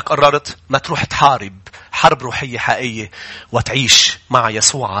 لأنك قررت ما تروح تحارب حرب روحية حقيقية وتعيش مع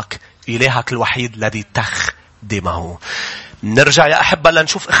يسوعك إلهك الوحيد الذي تخدمه. نرجع يا أحبة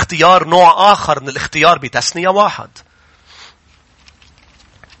لنشوف اختيار، نوع آخر من الاختيار بتثنية 1.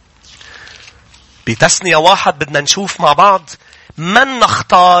 بتثنية 1 بدنا نشوف مع بعض من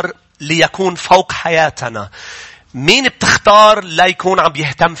نختار ليكون فوق حياتنا. مين بتختار لا يكون عم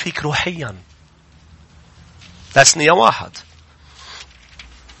بيهتم فيك روحيا؟ تثنية 1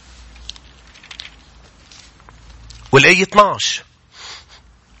 والآية 12.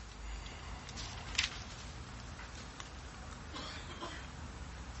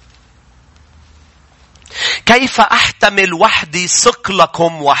 كيف أحتمل وحدي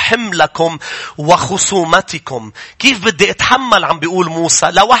ثقلكم وحملكم وخصومتكم؟ كيف بدي أتحمل، عم بيقول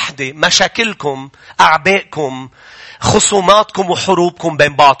موسى، لوحدي مشاكلكم، أعبائكم، خصوماتكم وحروبكم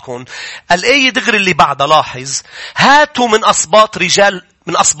بين بعضكم. الآية دغري اللي بعدها لاحظ، هاتوا من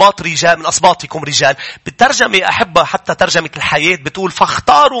أصباطكم رجال. بالترجمة أحبها حتى ترجمة الحياة بتقول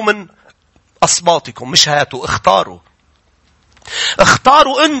فاختاروا من أصباطكم، مش هاتوا،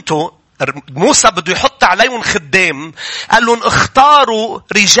 اختاروا أنتوا. موسى بده يحط عليهم خدام، قال لهم اختاروا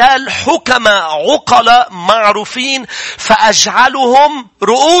رجال حكماء عقلاء معروفين فأجعلهم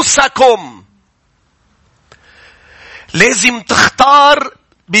رؤوسكم. لازم تختار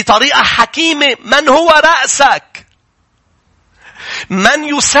بطريقة حكيمة من هو رأسك، من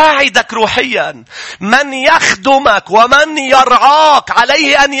يساعدك روحيا، من يخدمك ومن يرعاك.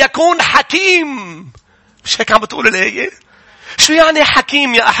 عليه أن يكون حكيم. مش هيك عم بتقول الآية؟ شو يعني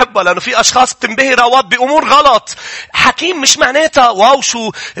حكيم يا أحبة؟ لأنه في أشخاص بتنبهر رواد بأمور غلط. حكيم مش معناتها واو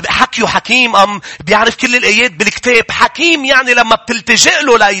شو حكيو حكيم بيعرف كل الآيات بالكتاب. حكيم يعني لما بتلتجئ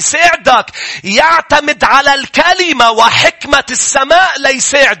له ليساعدك يعتمد على الكلمة وحكمة السماء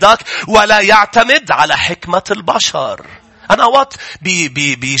ليساعدك، ولا يعتمد على حكمة البشر. أنا أوقات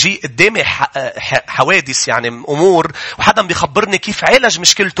بيجي قدامي حوادث، يعني أمور، وحدا بيخبرني كيف عالج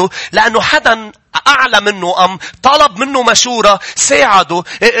مشكلته، لأنه حدا أعلى منه طلب منه مشورة، ساعده.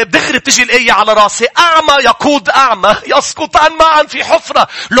 دغري بتجي الآية على راسي، أعمى يقود أعمى يسقطان معا في حفرة.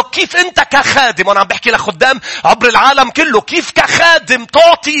 لو كيف أنت كخادم، وأنا عم بحكي لخدام عبر العالم كله، كيف كخادم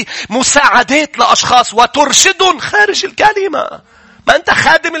تعطي مساعدات لأشخاص وترشدهم خارج الكلمة؟ ما أنت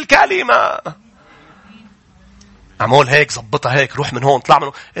خادم الكلمة. عمول هيك، زبطها هيك، روح من هون، طلع من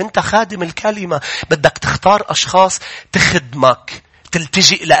هون. انت خادم الكلمة. بدك تختار أشخاص تخدمك،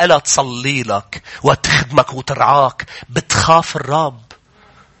 تلتجئ لها، تصلي لك وتخدمك وترعاك. بتخاف الرب،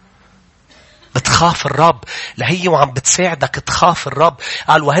 بتخاف الرب لهي وعم بتساعدك تخاف الرب.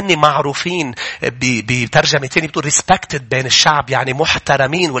 قال وهن معروفين بترجمة تاني بتقول respected بين الشعب، يعني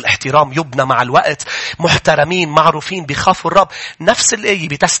محترمين، والاحترام يبنى مع الوقت. محترمين معروفين بيخافوا الرب. نفس الآية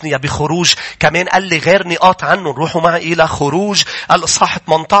بتثنية بخروج كمان قال لي غير نقاط عنهم. روحوا معي إلى خروج الإصحاح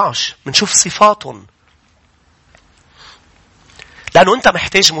 18 منشوف صفاتهم. لأنه أنت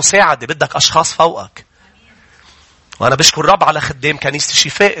محتاج مساعدة، بدك أشخاص فوقك. وأنا بشكر الرب على خدام كنيسة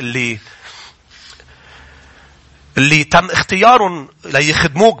الشفاء اللي تم اختيارهم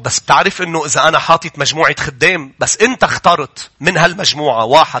ليخدموك. بس بتعرف انه اذا انا حاطط مجموعة خدام، بس انت اخترت من هالمجموعة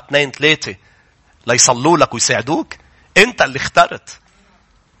 1 2 3 ليصلوا لك ويساعدوك، انت اللي اخترت.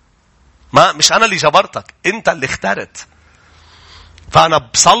 مش انا اللي جبرتك، انت اللي اخترت. فانا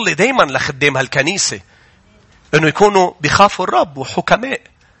بصلي دايما لخدام هالكنيسة انه يكونوا بيخافوا الرب وحكماء.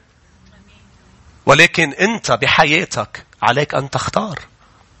 ولكن انت بحياتك عليك ان تختار،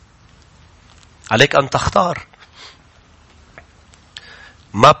 عليك ان تختار.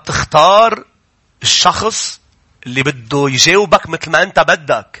 ما بتختار الشخص اللي بده يجاوبك مثل ما انت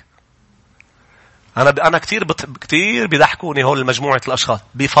بدك. انا كتير بيضحكوني هول مجموعة الاشخاص،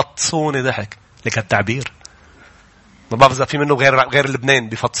 بيفطسوني ضحك لك التعبير. ما بعرف اذا في منه غير لبنان.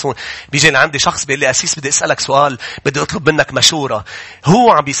 بيفطسون. بيجي لعندي شخص بيقول لي أسيس بدي اسالك سؤال، بدي اطلب منك مشورة.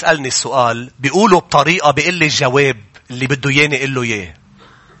 هو عم بيسالني السؤال بيقوله بطريقة بيقول لي الجواب اللي بده ياني اقول له اياه.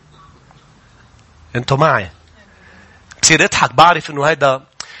 انتوا معي؟ بصير اضحك، بعرف انه هيدا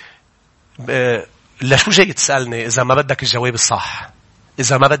لشو جاي تسألني اذا ما بدك الجواب الصح،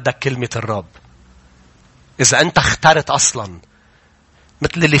 اذا ما بدك كلمة الرب، اذا انت اخترت اصلا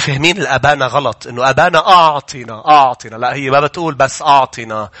مثل اللي فهمين الأبانا غلط. إنه أبانا أعطنا. لا، هي ما بتقول بس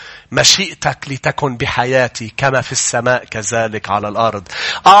أعطنا مشيئتك لتكن بحياتي كما في السماء كذلك على الأرض.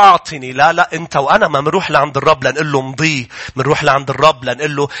 أعطني. لا أنت وأنا ما منروح لعند الرب لنقول له مضي. منروح لعند الرب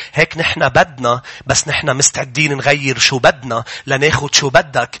لنقول له هيك نحن بدنا، بس نحن مستعدين نغير شو بدنا لناخد شو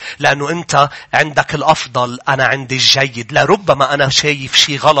بدك، لأنه أنت عندك الأفضل، أنا عندي الجيد. لربما أنا شايف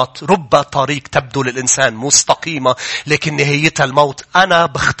شيء غلط، رب طريق تبدو للإنسان مستقيمة لكن نهايتها الموت. أنا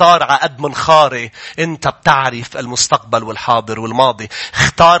بختار عقد من خاري. أنت بتعرف المستقبل والحاضر والماضي.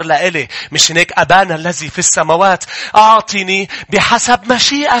 اختار لإلي. مش هيك أبانا الذي في السماوات أعطني بحسب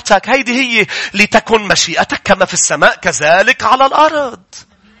مشيئتك. هيدي هي لتكن مشيئتك كما في السماء كذلك على الأرض.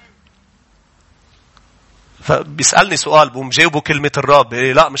 فبيسألني سؤال بقوم جاوبه كلمة الرب.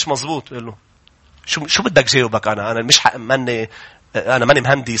 لا مش مزبوط. قل له شو بدك جاوبك؟ أنا مش أنا ماني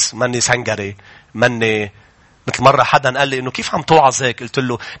مهندس، ماني سنجري، ماني مثل مرة حدا قال لي إنه كيف عم توعظ هيك؟ قلت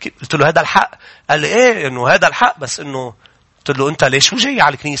له هذا الحق. قال لي إيه إنه هذا الحق، بس إنه قلت له أنت ليش شو جاي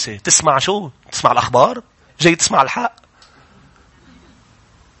على الكنيسة؟ تسمع شو؟ تسمع الأخبار؟ جاي تسمع الحق؟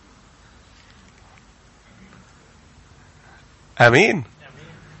 أمين.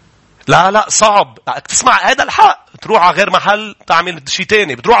 لا صعب تسمع هذا الحق. تروح على غير محل تعمل شيء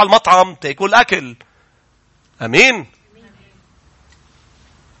تاني، بتروح على المطعم تاكل أكل. أمين.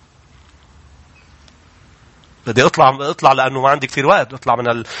 بدي اطلع لانه ما عندي كثير وقت. اطلع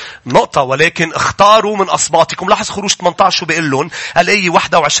من النقطه. ولكن اختاروا من اصباطكم. لاحظ خروج 18 شو بيقول لهم. الآية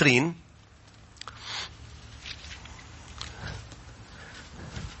 21.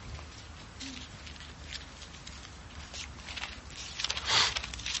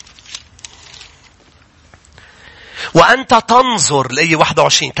 وأنت تنظر. الآية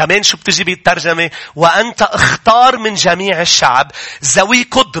 21 كمان شو بتجي بالترجمة؟ وأنت اختار من جميع الشعب ذوي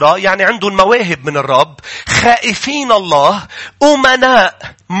قدرة، يعني عندهم مواهب من الرب، خائفين الله،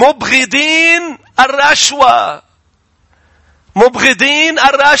 أمناء، مبغضين الرشوة. مبغضين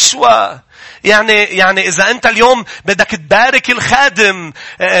الرشوة. يعني إذا أنت اليوم بدك تبارك الخادم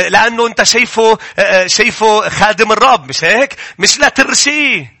لأنه أنت شايفه خادم الرب، مش هيك؟ مش لا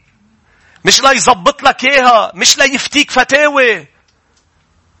ترشيه، مش لا يزبط لك إياها، مش لا يفتيك فتاوى،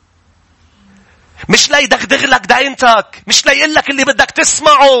 مش لا يدغدغ لك دعينتك، مش لا يقول لك اللي بدك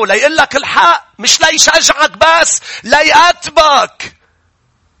تسمعه، لا يقول لك الحق، مش لا يشجعك بس لا يأتبك.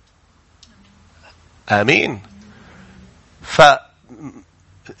 آمين.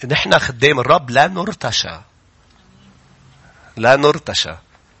 فنحن خدام الرب لا نرتشى.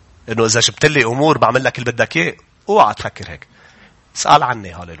 إنه إذا جبت لي أمور بعمل لك اللي بدك إياه، اوعى تفكر هيك. اسأل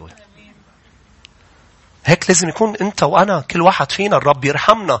عني. هاليلويا. هيك لازم يكون أنت وأنا، كل واحد فينا الرب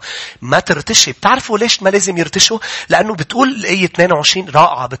يرحمنا. ما ترتشي. بتعرفوا ليش ما لازم يرتشوا؟ لأنه بتقول الآية 22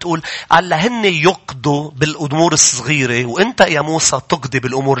 رائعة. بتقول قال هن يقضوا بالأمور الصغيرة وأنت يا موسى تقضي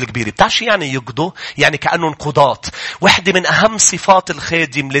بالأمور الكبيرة. بتعرف شو يعني يقضوا؟ يعني كأنهم قضاة. واحدة من أهم صفات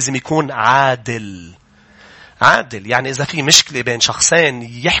الخادم لازم يكون عادل. يعني إذا في مشكلة بين شخصين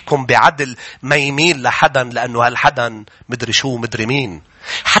يحكم بعدل، ما يميل لحدا لأنه هالحدا مدري شو مدري مين.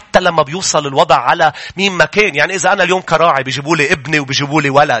 حتى لما بيوصل الوضع على مين مكان. يعني إذا أنا اليوم كراعي بيجيبوا لي ابني وبيجيبوا لي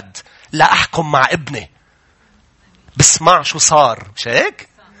ولد، لا أحكم مع ابني، بسمع شو صار. مش هيك؟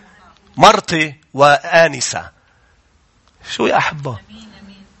 مرتي وآنسة. شو يا أحبة؟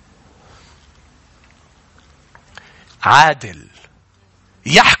 عادل،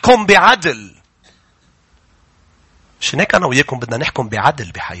 يحكم بعدل. مش هيك أنا وياكم بدنا نحكم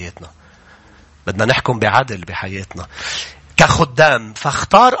بعدل بحياتنا. بدنا نحكم بعدل بحياتنا كخدام.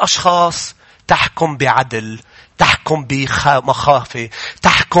 فاختار أشخاص تحكم بعدل، تحكم بمخافة،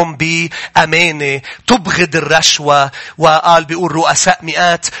 تحكم بأمانة، تبغض الرشوة. وقال بيقول رؤساء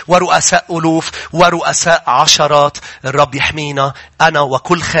مئات ورؤساء ألوف ورؤساء عشرات. الرب يحمينا أنا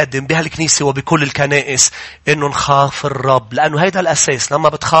وكل خادم بهالكنيسة وبكل الكنائس إنه نخاف الرب، لأنه هيدا الأساس. لما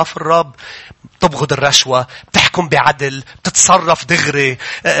بتخاف الرب تبغض الرشوة، بتحكم بعدل، بتتصرف دغري،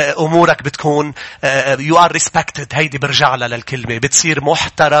 أمورك بتكون you are respected. هيدي برجع لها للكلمة. بتصير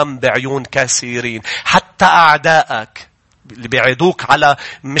محترم بعيون كثيرين. حتى أعدائك اللي بيعيدوك على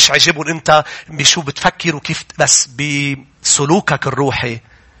مش عجبهم أنت بشو بتفكر وكيف، بس بسلوكك الروحي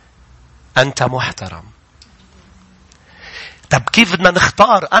أنت محترم. طب كيف بدنا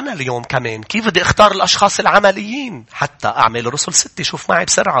نختار؟ أنا اليوم كمان كيف بدي اختار الأشخاص العمليين؟ حتى أعمال الرسل 6. شوف معي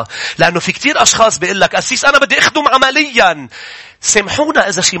بسرعة. لأنه في كتير أشخاص بيقول لك أسيس أنا بدي أخدم عمليا. سامحونا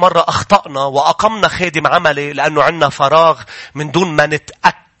إذا شي مرة أخطأنا وأقمنا خادم عملي لأنه عنا فراغ من دون ما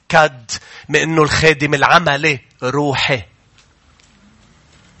نتأكد من أنه الخادم العملي روحي.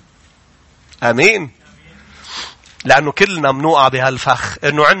 أمين. لأنه كلنا منوقع بهالفخ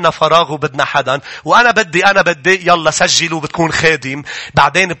إنه عنا فراغ وبدنا حدا، وأنا بدي يلا سجلوا بتكون خادم.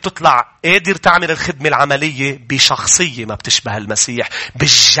 بعدين بتطلع قادر تعمل الخدمة العملية بشخصية ما بتشبه المسيح،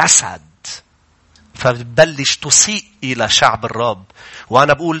 بالجسد. فبتبلش تسيء إلى شعب الرب.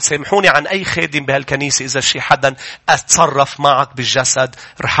 وأنا بقول سامحوني عن أي خادم بهالكنيسة إذا شي حدا أتصرف معك بالجسد،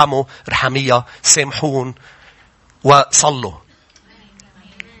 رحمه، رحمية، سامحون وصلوا.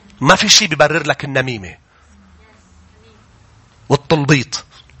 ما في شي بيبرر لك النميمة والتنبيط.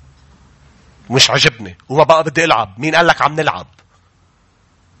 مش عجبني وما بقى بدي ألعب. مين قال لك عم نلعب؟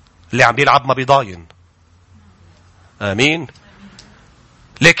 اللي عم بيلعب ما بيضاين. آمين.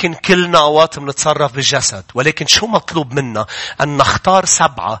 لكن كلنا أوقات بنتصرف بالجسد. ولكن شو مطلوب منا؟ أن نختار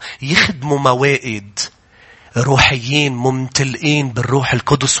 7 يخدموا موائد روحيين ممتلئين بالروح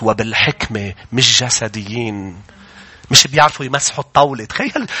القدس وبالحكمة، مش جسديين، مش بيعرفوا يمسحوا الطاولة.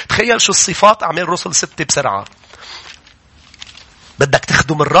 تخيل شو الصفات. أعمال الرسل 6 بسرعة. بدك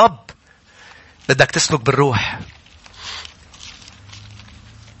تخدم الرب، بدك تسلك بالروح.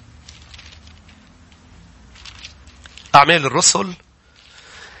 أعمال الرسل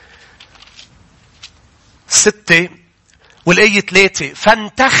 6 والآية 3.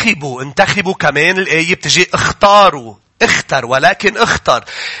 فانتخبوا. انتخبوا كمان الآية بتجي اختاروا. اختر، ولكن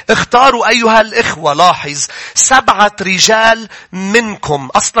اختاروا أيها الإخوة. لاحظ 7 رجال منكم.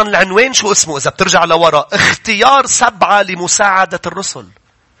 أصلا العنوان شو اسمه إذا بترجع لورا؟ اختيار 7 لمساعدة الرسل.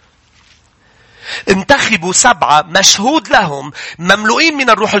 انتخبوا 7 مشهود لهم مملوئين من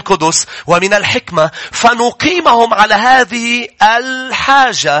الروح القدس ومن الحكمة، فنقيمهم على هذه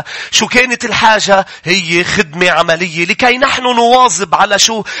الحاجة. شو كانت الحاجة؟ هي خدمة عملية، لكي نحن نواظب على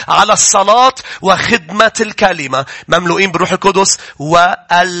شو؟ على الصلاة وخدمة الكلمة، مملوئين بالروح القدس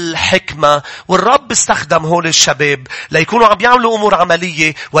والحكمة. والرب استخدم هول الشباب ليكونوا عم يعملوا أمور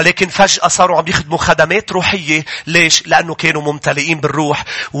عملية، ولكن فجأة صاروا عم يخدموا خدمات روحية. ليش؟ لأنه كانوا ممتلئين بالروح.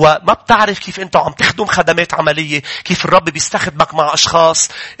 وما بتعرف كيف أنت عم تخدم خدمات عملية، كيف الرب بيستخدمك مع أشخاص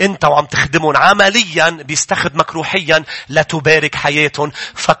أنت وعم تخدمهم عمليا، بيستخدمك روحيا لتبارك حياتهم.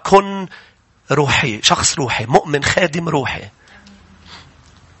 فكن روحي، شخص روحي، مؤمن، خادم روحي.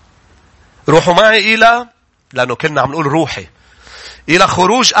 روحوا معي إلى، لأنه كنا عم نقول روحي، إلى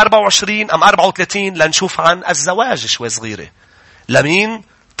خروج 24 أم 34 لنشوف عن الزواج شوي صغيرة. لمين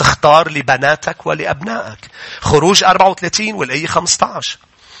تختار؟ لبناتك ولأبنائك. خروج 34 والآية 15.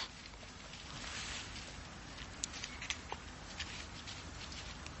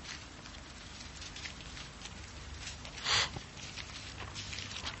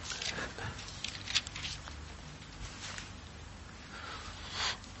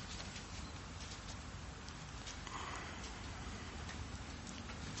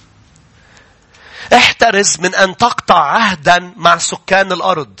 احترز من أن تقطع عهدا مع سكان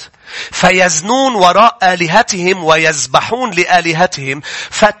الأرض فيزنون وراء آلهتهم ويذبحون لآلهتهم،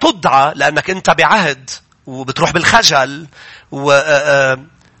 فتدعى، لأنك أنت بعهد وبتروح بالخجل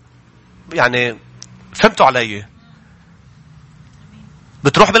يعني فهمتوا علي؟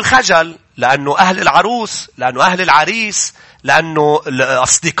 بتروح بالخجل لأنه أهل العروس، لأنه أهل العريس، لأنه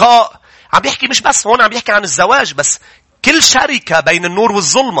الأصدقاء. عم بيحكي مش بس هون، عم بيحكي عن الزواج بس. كل شركة بين النور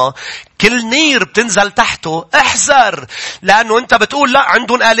والظلمة، كل نير بتنزل تحته احذر، لأنه أنت بتقول لا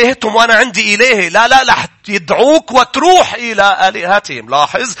عندهم آلهتهم وأنا عندي إلهي. لا رح يدعوك وتروح إلى آلهتهم.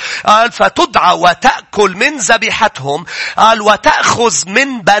 لاحظ، قال فتدعى وتأكل من ذبيحتهم، قال وتأخذ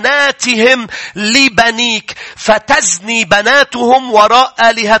من بناتهم لبنيك، فتزني بناتهم وراء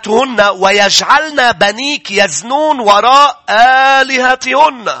آلهتهن ويجعلن بنيك يزنون وراء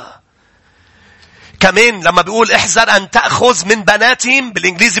آلهتهن. كمان لما بيقول احذر أن تأخذ من بناتهم،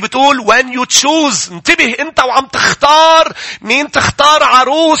 بالإنجليزي بتقول when you choose. انتبه انت وعم تختار مين تختار،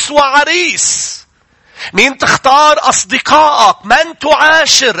 عروس وعريس، مين تختار أصدقائك، من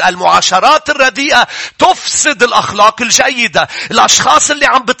تعاشر. المعاشرات الرديئة تفسد الأخلاق الجيدة. الأشخاص اللي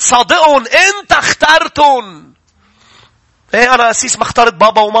عم بتصادقهم انت اخترتهم. ايه انا اسيس ما اخترت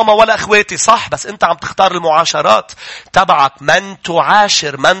بابا وماما ولا اخواتي، صح، بس انت عم تختار المعاشرات تبعك، من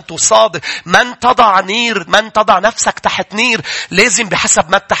تعاشر، من تصادق، من تضع نير، من تضع نفسك تحت نير. لازم بحسب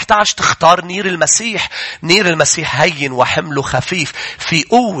ما تحتاج تختار نير المسيح. نير المسيح هين وحمله خفيف، في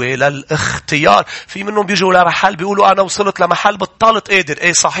قوة للاختيار. في منهم بيجوا لمحل بيقولوا انا وصلت لمحل بطلت قادر.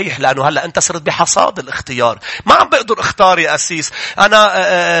 ايه صحيح، لانه هلا انت صرت بحصاد الاختيار. ما عم بقدر اختار يا اسيس،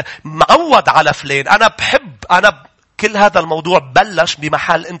 انا معود على فلان، انا بحب، كل هذا الموضوع بلش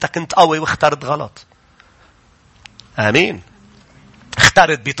بمحل أنت كنت قوي واخترت غلط. آمين.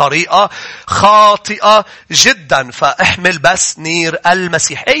 اخترت بطريقة خاطئة جدا. فاحمل بس نير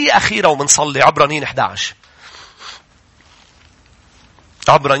المسيح. أي أخيرة ومنصلي عبرانيين 11.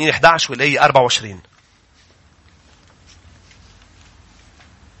 عبرانيين 11 والآية 24.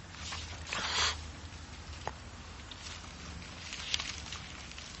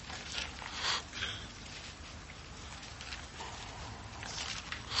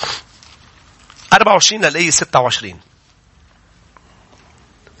 24 للآية 26.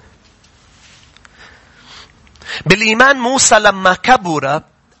 بالإيمان موسى لما كبر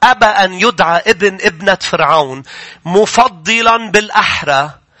أبى أن يدعى ابن ابنة فرعون، مفضلا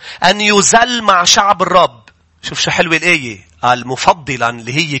بالأحرى أن يذل مع شعب الرب. شوف شو حلوة الآية. قال مفضلا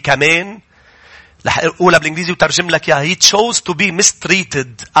اللي هي كمان رح أقولها بالإنجليزي وترجم لك يا. He chose to be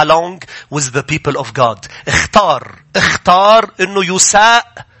mistreated along with the people of God. اختار إنه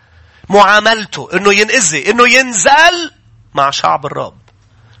يساء معاملته، إنه ينأذي، إنه ينزل مع شعب الرب.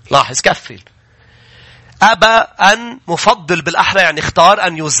 لاحظ كفل. أبى أن مفضل بالأحرى يعني اختار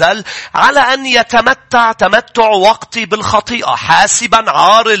أن يذل على أن يتمتع تمتع وقتي بالخطيئة، حاسبا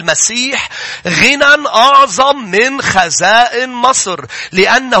عار المسيح غنى أعظم من خزائن مصر،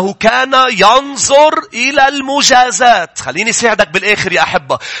 لأنه كان ينظر إلى المجازات. خليني ساعدك بالآخر يا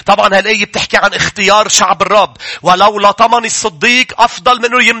أحبة. طبعا هالآية بتحكي عن اختيار شعب الرب. ولولا طمن الصديق أفضل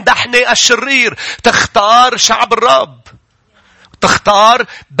منه يمدحني الشرير. تختار شعب الرب، تختار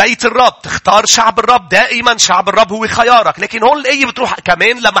بيت الرب، تختار شعب الرب. دائما شعب الرب هو خيارك. لكن هون الآية بتروح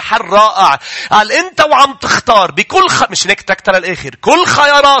كمان لمحل رائع. قال انت وعم تختار بكل مش هيك تكتر الآخر. كل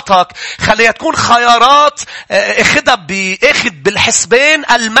خياراتك خليها تكون خيارات اخذ بالحسبان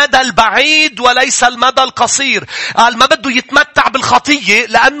المدى البعيد وليس المدى القصير. قال ما بده يتمتع بالخطية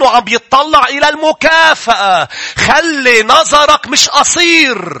لأنه عم يتطلع إلى المكافأة. خلي نظرك مش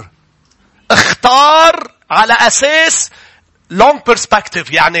قصير. اختار على أساس long perspective،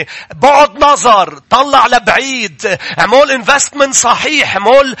 يعني بعد نظر، طلع لبعيد، عمول investment صحيح،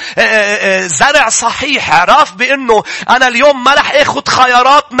 عمول زرع صحيح. عرف بأنه أنا اليوم ما رح أخذ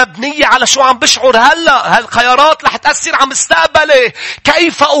خيارات مبنية على شو عم بشعر هلأ. هالخيارات رح تأثر على مستقبلي.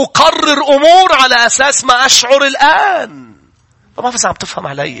 كيف أقرر أمور على أساس ما أشعر الآن؟ ما فيش عم تفهم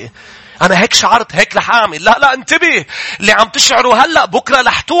علي. أنا هيك شعرت هيك رح أعمل. لا انتبه. اللي عم تشعره هلأ بكرة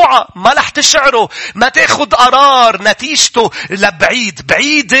رح توعى. ما رح تشعره. ما تأخذ قرار نتيجته لبعيد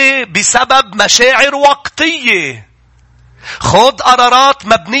بعيدة بسبب مشاعر وقتية. خذ قرارات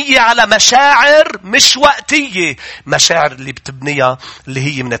مبنية على مشاعر مش وقتية. مشاعر اللي بتبنيها اللي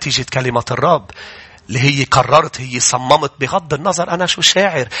هي من نتيجة كلمة الرب، اللي هي قررت، هي صممت بغض النظر أنا شو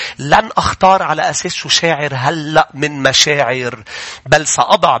شاعر. لن أختار على أساس شو شاعر هلأ من مشاعر، بل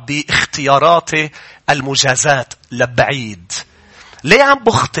سأضع باختياراتي المجازات لبعيد. ليه عم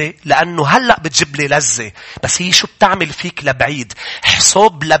بخطئ؟ لأنه هلأ بتجيب لي لذة، بس هي شو بتعمل فيك لبعيد.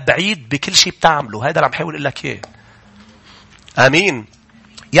 حساب لبعيد بكل شيء بتعمله. هذا اللي عم حاول أقول لك إياه. آمين.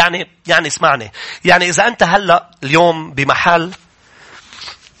 يعني اسمعني. يعني إذا أنت هلأ اليوم بمحل،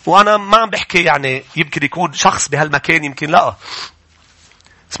 وأنا ما عم بحكي يعني يمكن يكون شخص بهالمكان يمكن لا.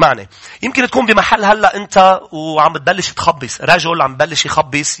 اسمعني. يمكن تكون بمحل هلأ أنت وعم تبلش تخبص. رجل عم بلش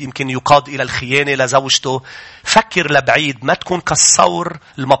يخبص يمكن يقاد إلى الخيانة لزوجته. فكر لبعيد. ما تكون كالثور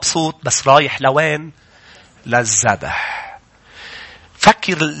المبسوط بس رايح لوين؟ للذبح.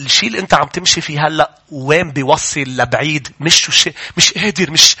 فكر الشيء اللي أنت عم تمشي فيه هلأ وين بيوصل لبعيد. مش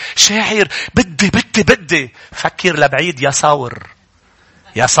قادر، مش شاعر، بدي. فكر لبعيد يا ثور.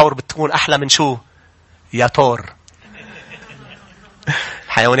 يا ثور بتكون أحلى من شو؟ يا طور.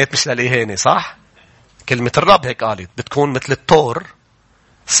 حيوانات مش للإهانة صح؟ كلمة الرب هيك قالت بتكون مثل الطور.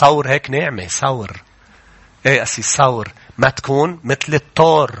 ثور هيك نعمة. ثور ايه أسيس ثور. ما تكون مثل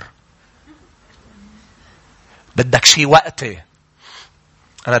الطور. بدك شي وقتي.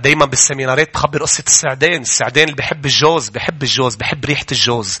 أنا دايما بالسيمينارات بخبر قصة السعدان. السعدان اللي بحب الجوز، بحب ريحة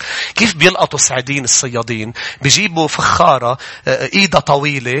الجوز. كيف بيلقطوا السعدين الصيادين؟ بيجيبوا فخارة إيدها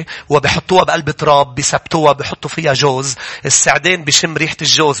طويلة وبيحطوها بقلب تراب، بيثبتوها، بيحطوا فيها جوز. السعدان بيشم ريحة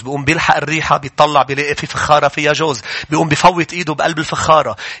الجوز، بيقوم بيلحق الريحة، بيطلع بيلاقي في فخارة فيها جوز، بيقوم بيفوت إيده بقلب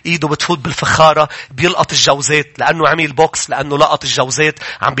الفخارة. إيده بتفوت بالفخارة، بيلقط الجوزات لأنه عميل بوكس، لأنه لقط الجوزات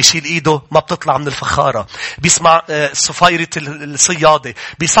عم بيشيل إيده ما بتطلع من الفخارة. بيسمع صفيرة الصيادة،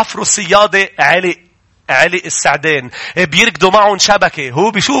 بيسفروا الصيادة علي السعدان، بيركضوا معهم شبكة،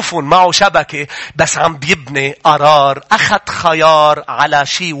 هو بيشوفون معه شبكة بس عم بيبني قرار. أخذ خيار على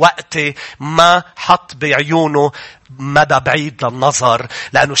شيء وقتي، ما حط بعيونه مدى بعيد للنظر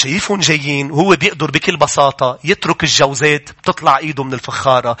لأنه شايفهم جايين. وهو بيقدر بكل بساطة يترك الجوزات بتطلع إيده من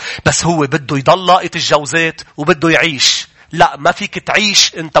الفخارة، بس هو بده يضل لاقط الجوزات وبده يعيش. لا، ما فيك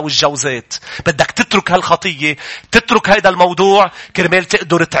تعيش انت والجوزات. بدك تترك هالخطية، تترك هيدا الموضوع كرمال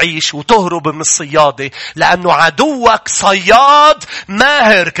تقدر تعيش وتهرب من الصيادة، لأنه عدوك صياد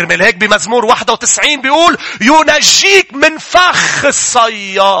ماهر. كرمال هيك بمزمور 91 بيقول ينجيك من فخ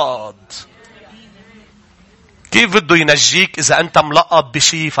الصياد. كيف بده ينجيك إذا أنت ملقب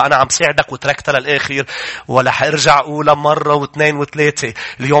بشي؟ فأنا عم ساعدك وتركتها للآخر ولا حارجع أولى مرة واثنين وثلاثة.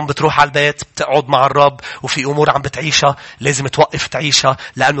 اليوم بتروح على البيت بتقعد مع الرب وفي أمور عم بتعيشها لازم توقف تعيشها،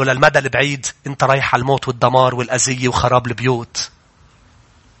 لأنه للمدى البعيد أنت رايح على الموت والدمار والأذية وخراب البيوت.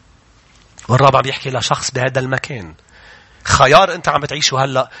 والرب عم يحكي لشخص بهذا المكان: خيار أنت عم بتعيشه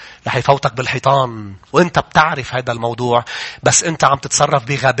هلأ رح يفوتك بالحيطان، وأنت بتعرف هذا الموضوع، بس أنت عم تتصرف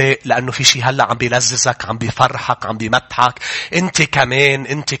بغباء لأنه في شيء هلأ عم بيلززك، عم بيفرحك، عم بيمتحك.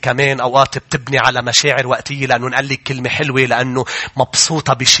 أنت كمان أوقات بتبني على مشاعر وقتية لأنه نقلك كلمة حلوة، لأنه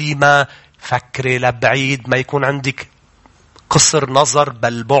مبسوطة بشيء ما. فكري لبعيد، ما يكون عندك قصر نظر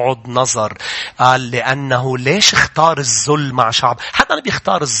بل بعد نظر. قال لأنه ليش اختار الذل مع شعب؟ حتى أنا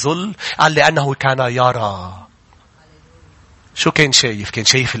بيختار الذل. قال لأنه كان يرى. شو كان شايف؟ كان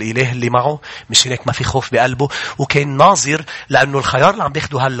شايف الإله اللي معه، مش هيك ما في خوف بقلبه، وكان ناظر. لأنه الخيار اللي عم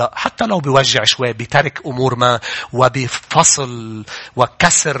بياخده هلأ حتى لو بيوجع شوي، بترك أمور ما وبفصل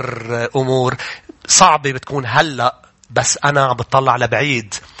وكسر أمور صعبة بتكون هلأ، بس أنا عم بتطلع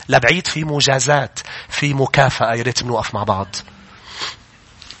لبعيد. لبعيد في مجازات، في مكافأة. يا ريت نوقف مع بعض.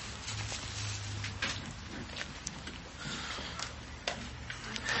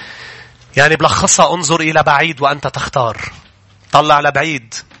 يعني بلخصها: انظر إلى بعيد وأنت تختار. طلع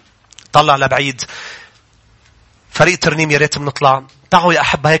لبعيد، طلع لبعيد. فريق ترنيم يا ريت بنطلع. تعالوا يا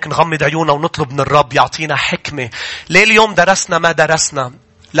أحبة هيك نغمض عيوننا ونطلب من الرب يعطينا حكمة. ليه اليوم درسنا ما درسنا؟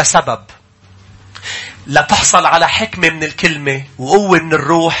 لسبب: لا تحصل على حكمة من الكلمة وقوة من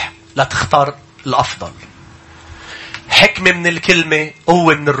الروح لا تختار الأفضل. حكمة من الكلمة،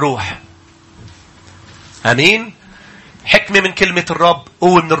 قوة من الروح. أمين. حكمة من كلمة الرب،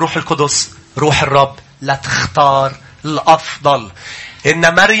 قوة من الروح القدس، روح الرب. لا تختار الأفضل.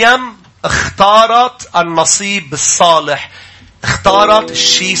 إن مريم اختارت النصيب الصالح، اختارت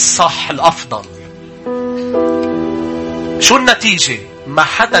الشيء الصح الأفضل. شو النتيجة؟ ما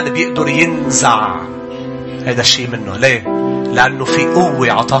حدا بيقدر ينزع هذا الشيء منه. ليه؟ لأنه في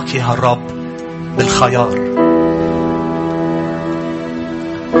قوة عطاك إياها الرب بالخيار.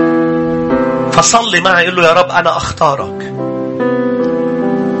 فصلي معي، قل له: يا رب أنا أختارك،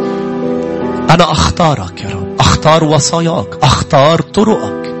 أنا أختارك يا رب. أختار وصاياك، أختار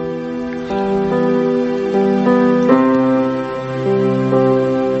طرقك.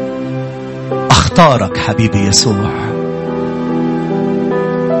 أختارك حبيبي يسوع،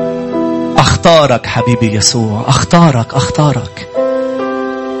 أختارك حبيبي يسوع، أختارك.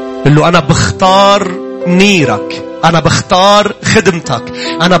 قل له: أنا بختار نيرك، أنا بختار خدمتك،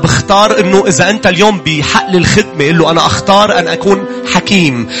 أنا بختار إنه إذا أنت اليوم بحقل الخدمة، قل له: أنا أختار أن أكون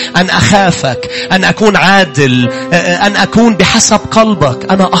حكيم، أن أخافك، أن أكون عادل، أن أكون بحسب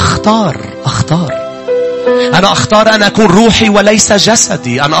قلبك. أنا أختار. أنا أختار أن أكون روحي وليس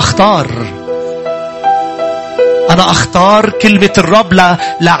جسدي. أنا أختار كلمة الرب،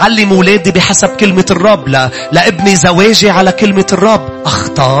 لعلم ولادي بحسب كلمة الرب، لابني زواجي على كلمة الرب.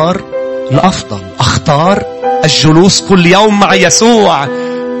 أختار الأفضل. أختار الجلوس كل يوم مع يسوع.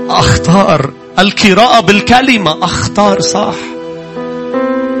 أختار القراءة بالكلمة. أختار صح.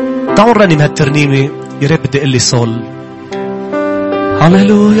 تعالوا نرنم هالترنيمة. يا رب بدي أقول لي صول.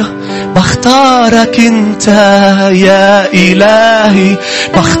 هاليلويا. بختارك انت يا إلهي،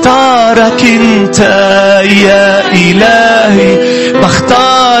 بختارك انت يا إلهي،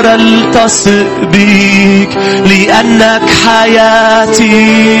 بختار التصق بيك لأنك حياتي.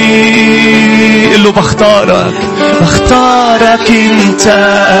 قل له: بختارك انت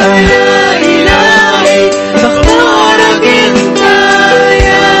يا إلهي، بختارك انت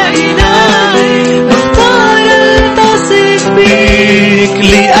يا إلهي، بختار التصق بيك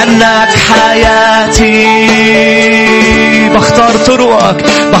لأنك حياتي. بختار طرقك،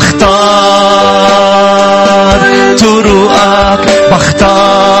 بختار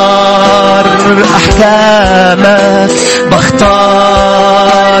أحكامك،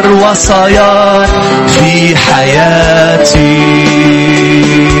 بختار وصاياك في حياتي.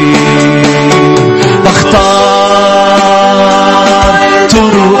 بختار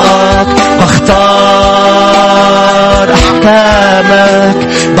طرقك، بختار أحكامك،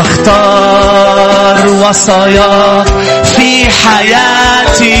 بختار وصاياك في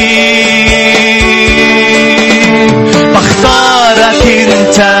حياتي. بختارك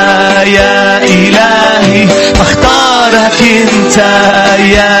انت يا إلهي، بختارك انت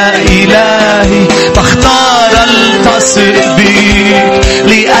يا إلهي، بختار التصق بيك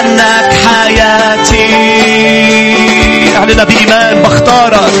لأنك حياتي. اعلنا بإيمان: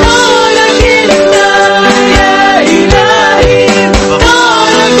 بختارك انت يا إلهي،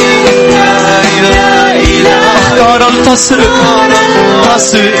 بختارك انت يا إلهي، بختار التصق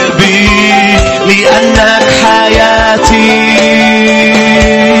بيك لأنك حياتي.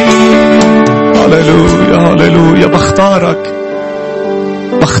 هللويا هللويا.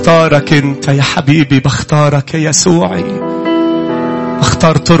 بختارك أنت يا حبيبي، بختارك يا يسوعي،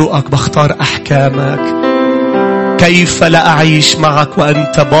 بختار طرقك، بختار أحكامك. كيف لا أعيش معك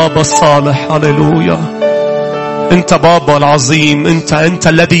وأنت بابا الصالح؟ هللويا. أنت بابا العظيم، أنت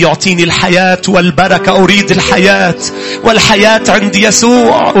الذي يعطيني الحياة والبركة. أريد الحياة والحياة عند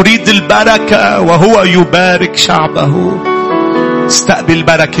يسوع، أريد البركة وهو يبارك شعبه. استقبل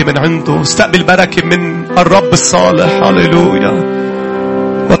بركة من عنده، استقبل بركة من الرب الصالح. هللويا.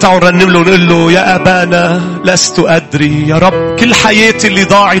 وتعالوا نرنم له ونقول له يا أبانا لست أدري يا رب، كل حياتي اللي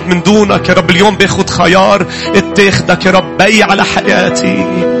ضاعت من دونك يا رب اليوم باخد خيار اتاخدك يا رب، بي على حياتي.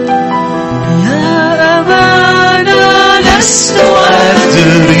 يا أبانا لست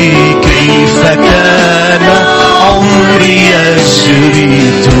أدري كيف كان عمري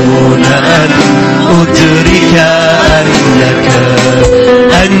يجري دون أن أدرك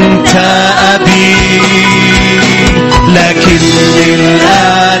أنت أبي، لكني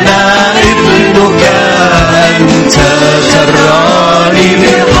الآن ابنك، أنت تراني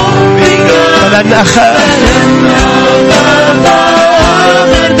بحبك، فلن أخاف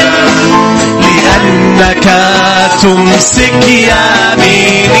لأنك تمسك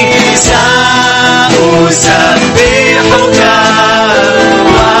يميني. سأسبحك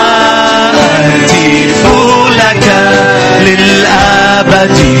وأهتف لك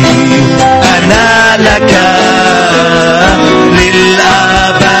للأبد، أنا لك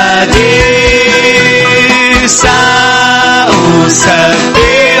للأبد. سأسبحك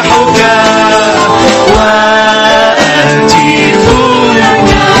وأهتف لك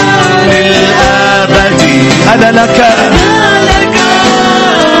للأبد، أنا لك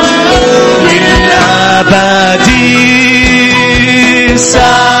للأبد.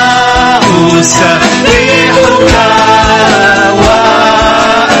 سأسبحك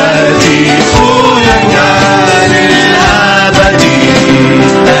وأهتف لك للأبد،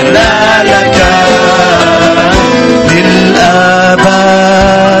 أنا لك للأبد.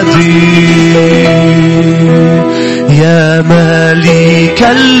 يا ملك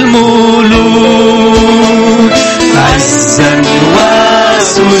الملوك عزا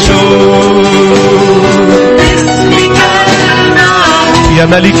وسجود اسمك المعبود. يا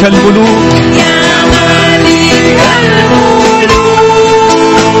ملك الملوك، يا ملك الملوك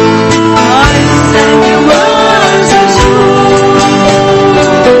عزا وسجود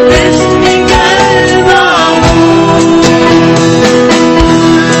اسمك المعبود.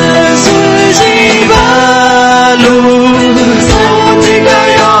 الجبال صوتك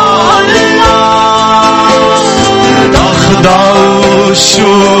يا الله، تخضع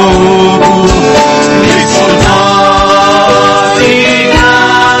الشعوب لسلطانك،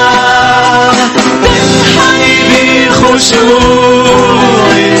 تنحني بخشوع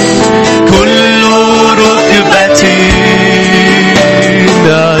كل ركبة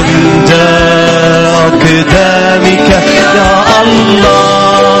عند أقدامك يا الله.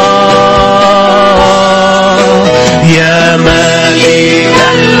 يا ملك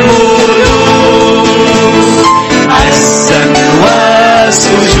الملوك عزا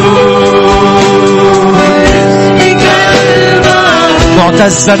وسجود اسمك المعبود،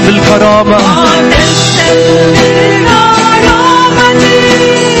 معتزا بالكرامة،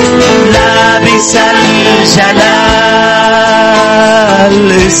 لابس الجلال،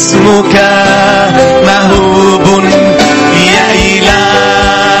 اسمك مهوب يا إلهنا،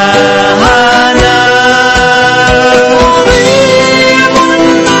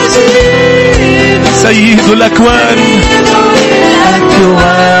 سيد الأكوان،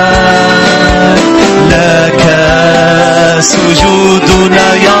 لك سجودنا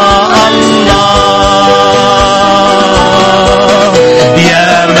يا الله.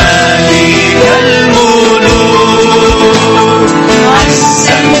 يا ملك الملوك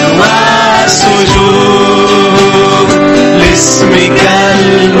عزا وسجود لاسمك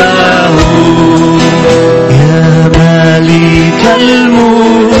المهوب. يا ملك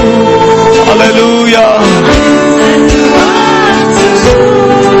الملوك، هللويا،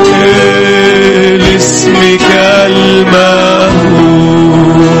 لاسمك المهوب.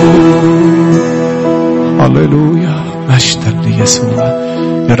 هللويا، مجدا ليسوع.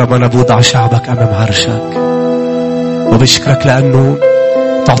 يا رب أنا بوضع شعبك أمام عرشك وبشكرك لأنه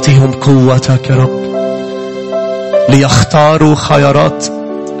تعطيهم قوتك يا رب ليختاروا خيارات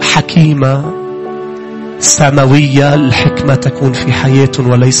حكيمة سماوية. الحكمة تكون في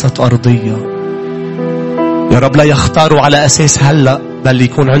حياتهم وليست أرضية يا رب. لا يختاروا على أساس هلأ، بل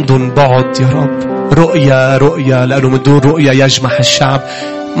يكون عندهم بعد يا رب، رؤية، لأنه من دون رؤية يجمح الشعب.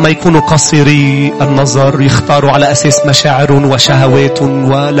 ما يكونوا قصيري النظر، يختاروا على أساس مشاعرهم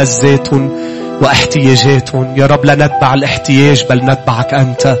وشهواتهم ولذاتهم، واحتياجاتهم. يا رب لا نتبع الاحتياج بل نتبعك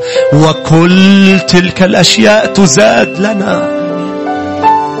أنت، وكل تلك الأشياء تزاد لنا.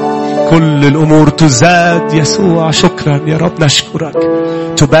 كل الأمور تزاد يسوع. شكرا يا رب، نشكرك.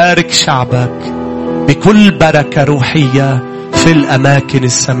 تبارك شعبك بكل بركة روحية في الأماكن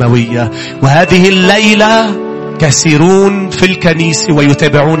السماوية. وهذه الليلة كثيرون في الكنيسة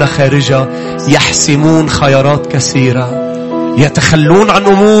ويتابعون خارجها يحسمون خيارات كثيرة، يتخلون عن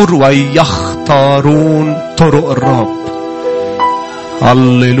أمور ويختارون طرق الرب.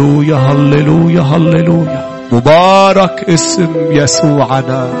 هللويا هللويا هللويا. مبارك اسم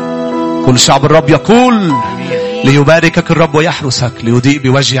يسوعنا. كل شعب الرب يقول ليباركك الرب ويحرسك، ليضيء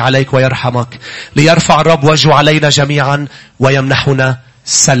بوجهه عليك ويرحمك، ليرفع الرب وجهه علينا جميعا ويمنحنا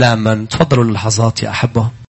سلاما. تفضلوا اللحظات يا أحبة.